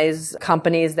reorganize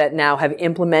companies that now have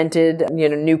implemented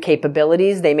new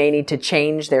capabilities. They may need to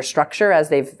change their structure as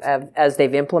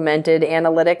they've implemented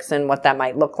analytics and what that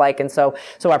might look like. And so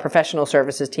our professional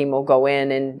services team will go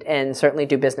in and certainly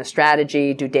do business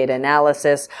strategy, do data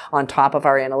analysis on top of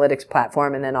our analytics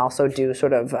platform, and then also do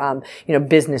sort of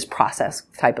business process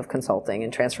type of consulting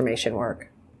and transformation work.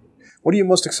 What are you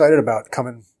most excited about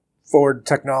coming forward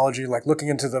technology, like looking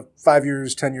into the 5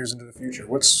 years, 10 years into the future?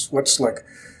 What's like,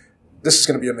 this is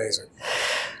going to be amazing?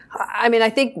 I mean, I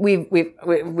think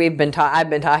I've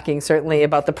been talking certainly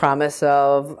about the promise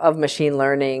of machine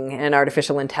learning and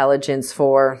artificial intelligence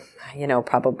for,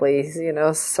 probably,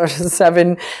 sort of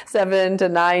 7 to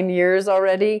 9 years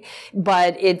already.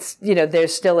 But it's,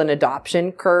 there's still an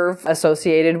adoption curve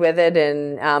associated with it.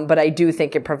 But I do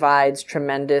think it provides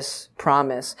tremendous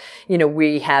promise.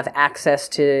 We have access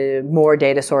to more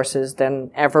data sources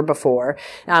than ever before.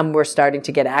 We're starting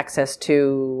to get access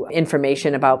to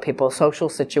information about people's social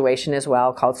situation as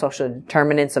well, called social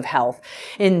determinants of health.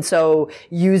 And so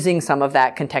using some of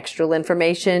that contextual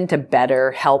information to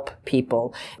better help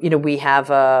people. We have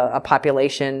a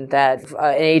population an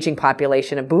aging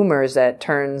population of boomers that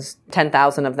turns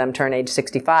 10,000 of them turn age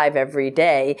 65 every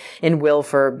day and will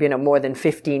for, more than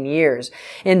 15 years.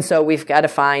 And so we've got to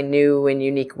find new and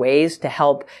unique ways to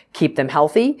help keep them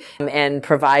healthy and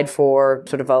provide for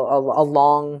sort of a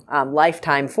long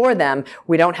lifetime for them.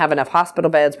 We don't have enough hospital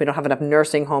beds. We don't have enough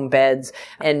nursing home beds,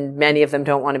 and many of them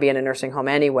don't want to be in a nursing home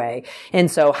anyway.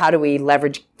 And so how do we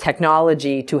leverage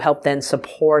technology to help then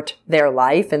support their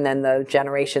life and then the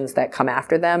generations that come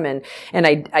after them? And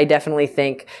I definitely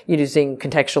think using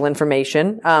contextual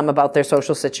information about their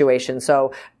social situation.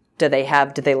 So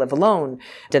Do they live alone?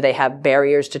 Do they have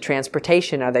barriers to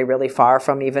transportation? Are they really far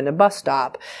from even a bus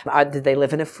stop? Do they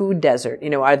live in a food desert?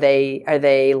 Are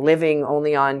they living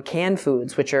only on canned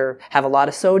foods, which have a lot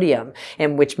of sodium,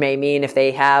 and which may mean if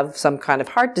they have some kind of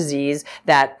heart disease,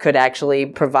 that could actually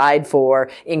provide for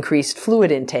increased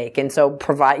fluid intake. And so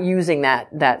using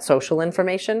that social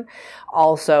information.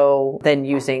 Also then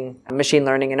using machine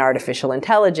learning and artificial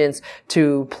intelligence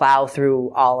to plow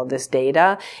through all of this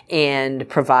data and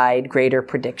provide greater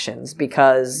predictions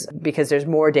because there's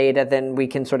more data than we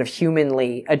can sort of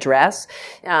humanly address.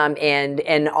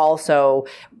 And also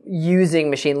using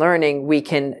machine learning, we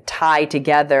can tie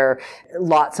together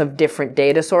lots of different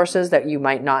data sources that you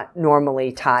might not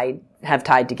normally have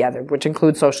tied together, which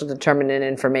includes social determinant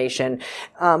information,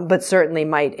 but certainly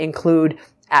might include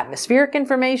atmospheric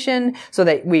information so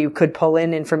that we could pull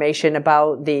in information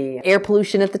about the air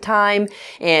pollution at the time,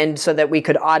 and so that we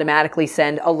could automatically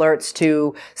send alerts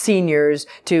to seniors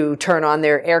to turn on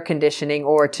their air conditioning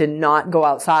or to not go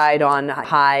outside on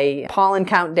high pollen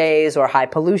count days or high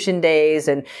pollution days.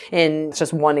 And it's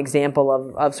just one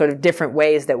example of sort of different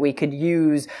ways that we could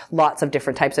use lots of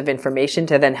different types of information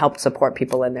to then help support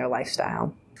people in their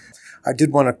lifestyle. I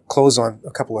did want to close on a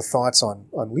couple of thoughts on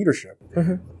leadership.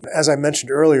 Mm-hmm. As I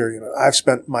mentioned earlier, I've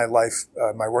spent my life,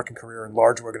 my working career in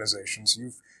large organizations.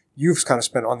 You've kind of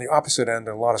spent on the opposite end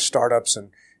in a lot of startups and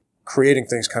creating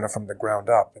things kind of from the ground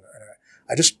up. And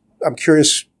I'm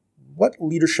curious, what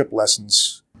leadership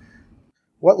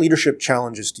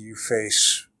challenges do you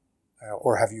face,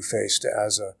 or have you faced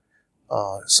as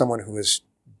someone who has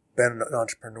been an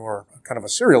entrepreneur, kind of a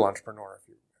serial entrepreneur?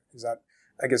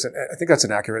 I think that's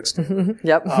an accurate statement.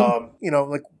 Yep.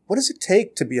 What does it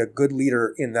take to be a good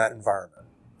leader in that environment?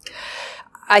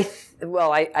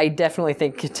 I definitely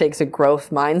think it takes a growth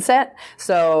mindset.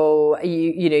 So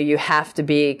you have to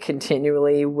be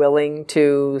continually willing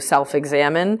to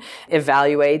self-examine,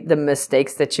 evaluate the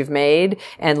mistakes that you've made,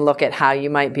 and look at how you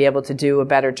might be able to do a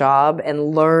better job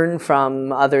and learn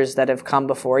from others that have come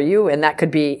before you. And that could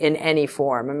be in any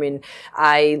form. I mean,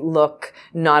 I look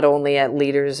not only at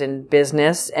leaders in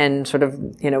business and sort of,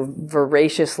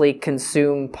 voraciously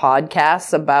consume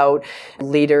podcasts about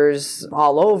leaders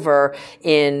all over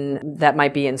that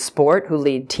might be in sport, who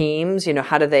lead teams.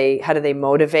 How do they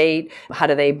motivate? How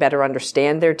do they better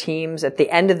understand their teams? At the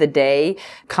end of the day,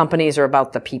 companies are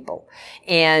about the people.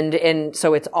 And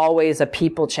so it's always a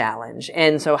people challenge.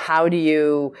 And so how do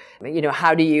you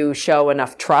show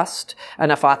enough trust,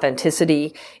 enough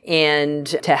authenticity, and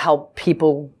to help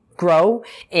people grow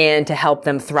and to help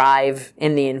them thrive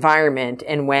in the environment?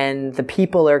 And when the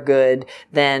people are good,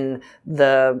 then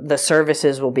the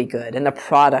services will be good and the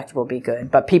product will be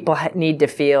good. But people need to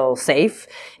feel safe,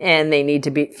 and they need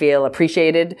to feel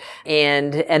appreciated,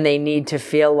 and they need to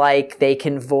feel like they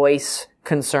can voice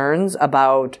concerns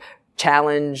about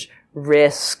challenge,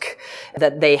 risk,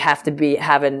 that they have to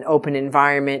have an open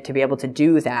environment to be able to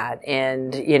do that.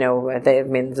 And,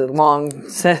 the long,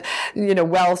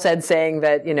 well said saying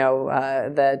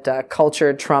that,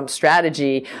 culture trumps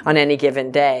strategy on any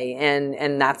given day.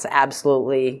 And that's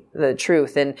absolutely the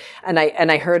truth. And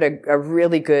I heard a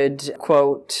really good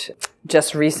quote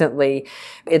just recently.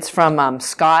 It's from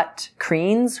Scott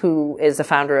Kreens, who is the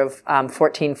founder of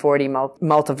 1440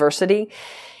 Multiversity.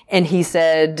 And he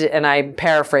said, and I'm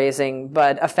paraphrasing,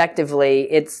 but effectively,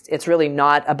 it's really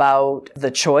not about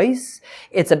the choice.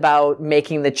 It's about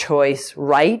making the choice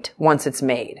right once it's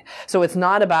made. So it's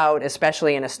not about,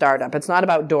 especially in a startup, it's not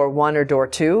about door one or door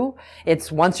two. It's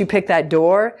once you pick that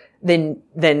door, then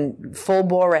full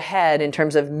bore ahead in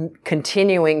terms of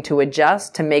continuing to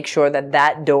adjust to make sure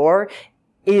that door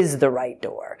is the right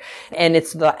door. And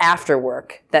it's the after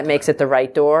work that makes it the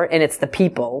right door, and it's the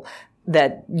people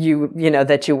that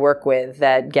you work with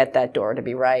that get that door to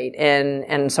be right.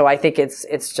 And so I think it's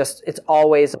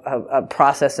always a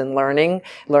process in learning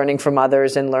from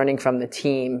others and learning from the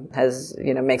team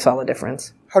makes all the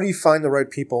difference. How do you find the right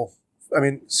people? I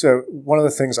mean, so one of the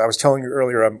things I was telling you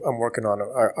earlier, I've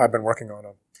been working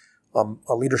on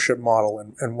a leadership model,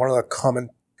 and one of the common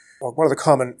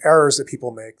errors that people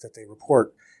make that they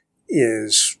report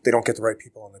is they don't get the right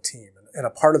people on the team. And a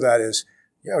part of that is,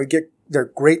 they're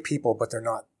great people, but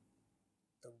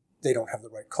they don't have the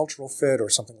right cultural fit or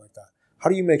something like that. How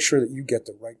do you make sure that you get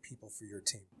the right people for your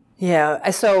team? Yeah,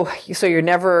 so you're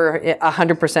never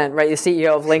 100%, right? The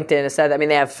CEO of LinkedIn has said,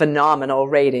 they have phenomenal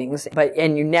ratings,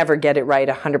 and you never get it right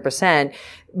 100%,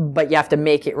 but you have to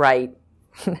make it right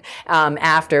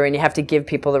after, and you have to give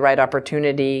people the right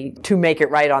opportunity to make it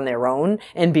right on their own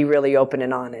and be really open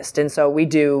and honest. And so we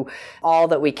do all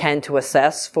that we can to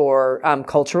assess for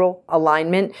cultural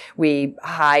alignment. We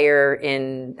hire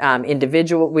in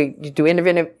we do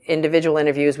individual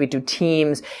interviews, we do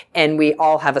teams, and we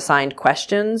all have assigned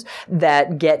questions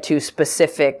that get to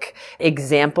specific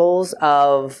examples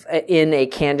of in a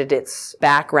candidate's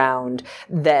background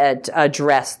that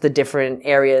address the different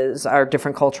areas, our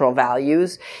different cultural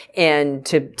values, and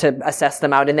to assess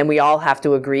them out. And then we all have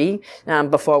to agree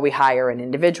before we hire an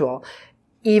individual.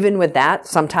 Even with that,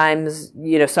 sometimes,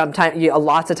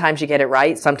 lots of times you get it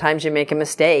right. Sometimes you make a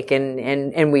mistake,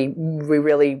 and we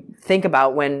really think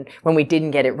about when we didn't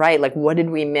get it right, like what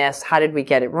did we miss? How did we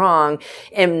get it wrong?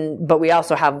 But we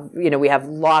also have, we have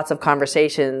lots of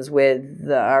conversations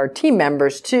with our team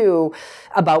members too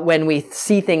about when we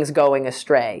see things going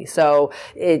astray. So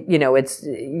there's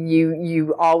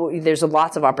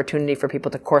lots of opportunity for people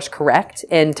to course correct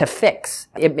and to fix.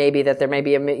 It may be that there may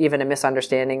be even a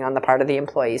misunderstanding on the part of the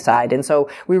employee side. And so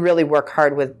we really work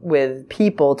hard with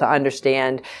people to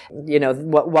understand,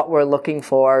 what we're looking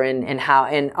for and how,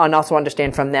 and also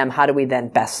understand from them, how do we then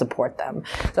best support them?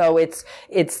 So it's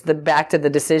back to the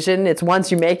decision. It's once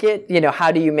you make it,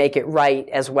 how do you make it right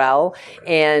as well?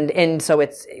 And so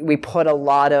we put a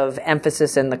lot of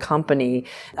emphasis in the company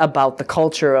about the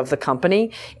culture of the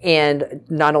company, and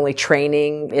not only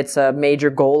training, it's a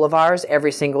major goal of ours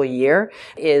every single year,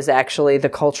 is actually the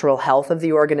cultural health of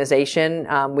the organization.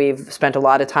 We've spent a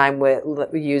lot of time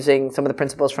using some of the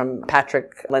principles from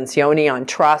Patrick Lencioni on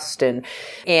trust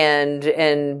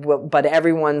but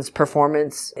everyone's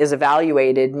performance is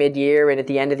evaluated mid-year and at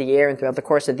the end of the year and throughout the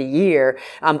course of the year,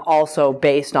 also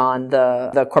based on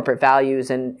the corporate values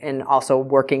and also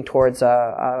working towards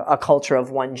a culture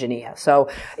of one Genea. So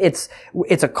it's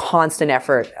a constant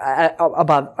effort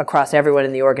across everyone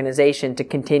in the organization to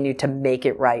continue to make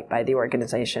it right by the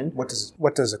organization.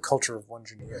 What does a culture of one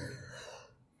Genea mean?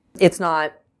 It's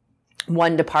not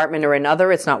one department or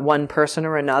another. It's not one person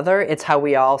or another. It's how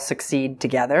we all succeed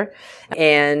together.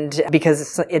 And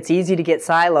because it's easy to get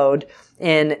siloed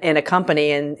in a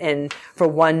company and for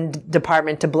one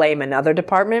department to blame another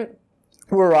department.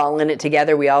 We're all in it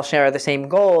together. We all share the same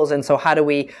goals. And so how do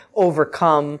we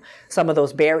overcome some of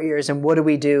those barriers? And what do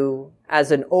we do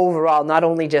as an overall, not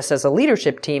only just as a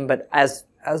leadership team, but as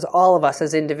all of us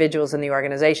as individuals in the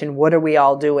organization, what are we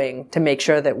all doing to make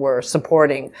sure that we're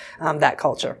supporting that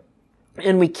culture?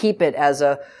 And we keep it as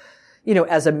a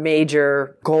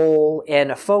major goal and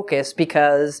a focus,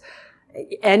 because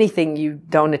anything you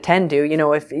don't attend to,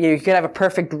 if you could have a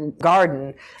perfect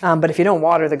garden, but if you don't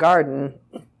water the garden,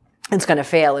 it's going to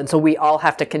fail. And so we all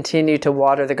have to continue to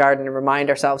water the garden and remind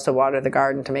ourselves to water the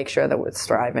garden to make sure that it's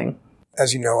thriving.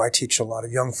 As you know, I teach a lot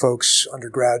of young folks,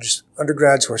 undergrads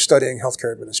who are studying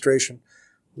healthcare administration.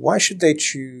 Why should they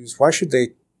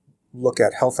look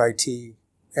at health IT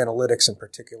analytics in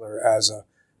particular as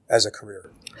a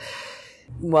career?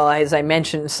 Well, as I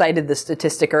cited the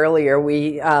statistic earlier,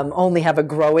 we only have a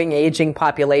growing, aging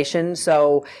population.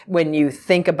 So when you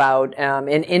think about an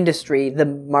industry, the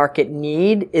market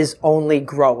need is only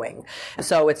growing.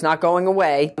 So it's not going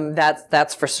away.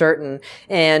 That's for certain.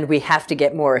 And we have to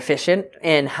get more efficient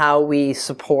in how we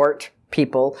support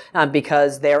people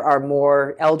because there are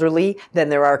more elderly than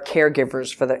there are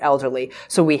caregivers for the elderly.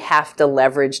 So we have to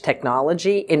leverage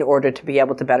technology in order to be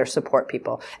able to better support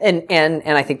people. And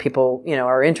I think people,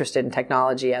 are interested in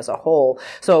technology as a whole.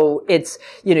 So it's,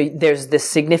 there's this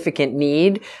significant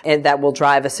need, and that will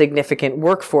drive a significant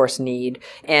workforce need.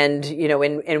 And,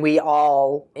 and we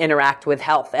all interact with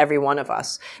health. Every one of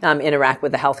us interact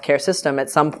with the healthcare system at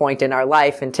some point in our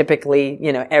life. And typically,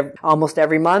 almost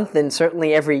every month and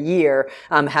certainly every year,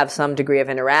 have some degree of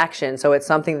interaction. So it's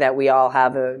something that we all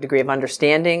have a degree of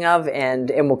understanding of, and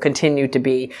will continue to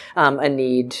be a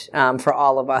need for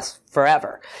all of us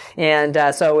forever. And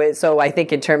so I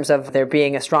think in terms of there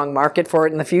being a strong market for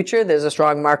it in the future, there's a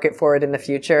strong market for it in the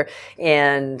future,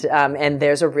 and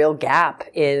there's a real gap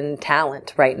in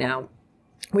talent right now.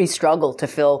 We struggle to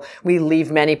fill, we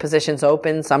leave many positions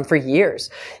open, some for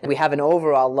years. We have an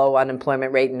overall low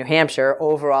unemployment rate in New Hampshire,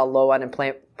 overall low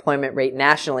unemployment rate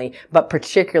nationally, but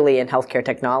particularly in healthcare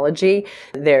technology,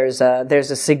 there's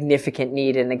a significant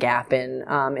need and a gap in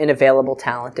available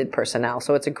talented personnel.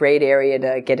 So it's a great area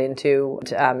to get into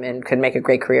and could make a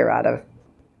great career out of.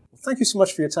 Well, thank you so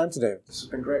much for your time today. This has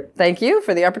been great. Thank you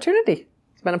for the opportunity.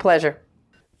 It's been a pleasure.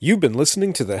 You've been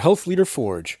listening to the Health Leader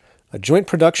Forge, a joint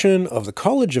production of the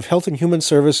College of Health and Human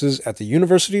Services at the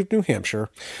University of New Hampshire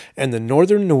and the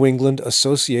Northern New England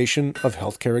Association of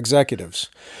Healthcare Executives.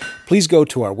 Please go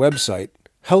to our website,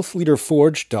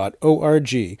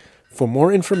 healthleaderforge.org for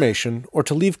more information or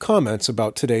to leave comments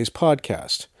about today's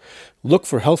podcast. Look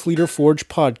for Health Leader Forge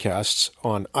podcasts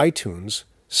on iTunes,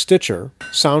 Stitcher,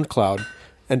 SoundCloud,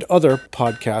 and other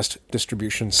podcast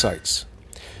distribution sites.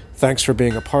 Thanks for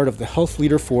being a part of the Health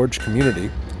Leader Forge community,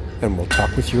 and we'll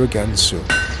talk with you again soon.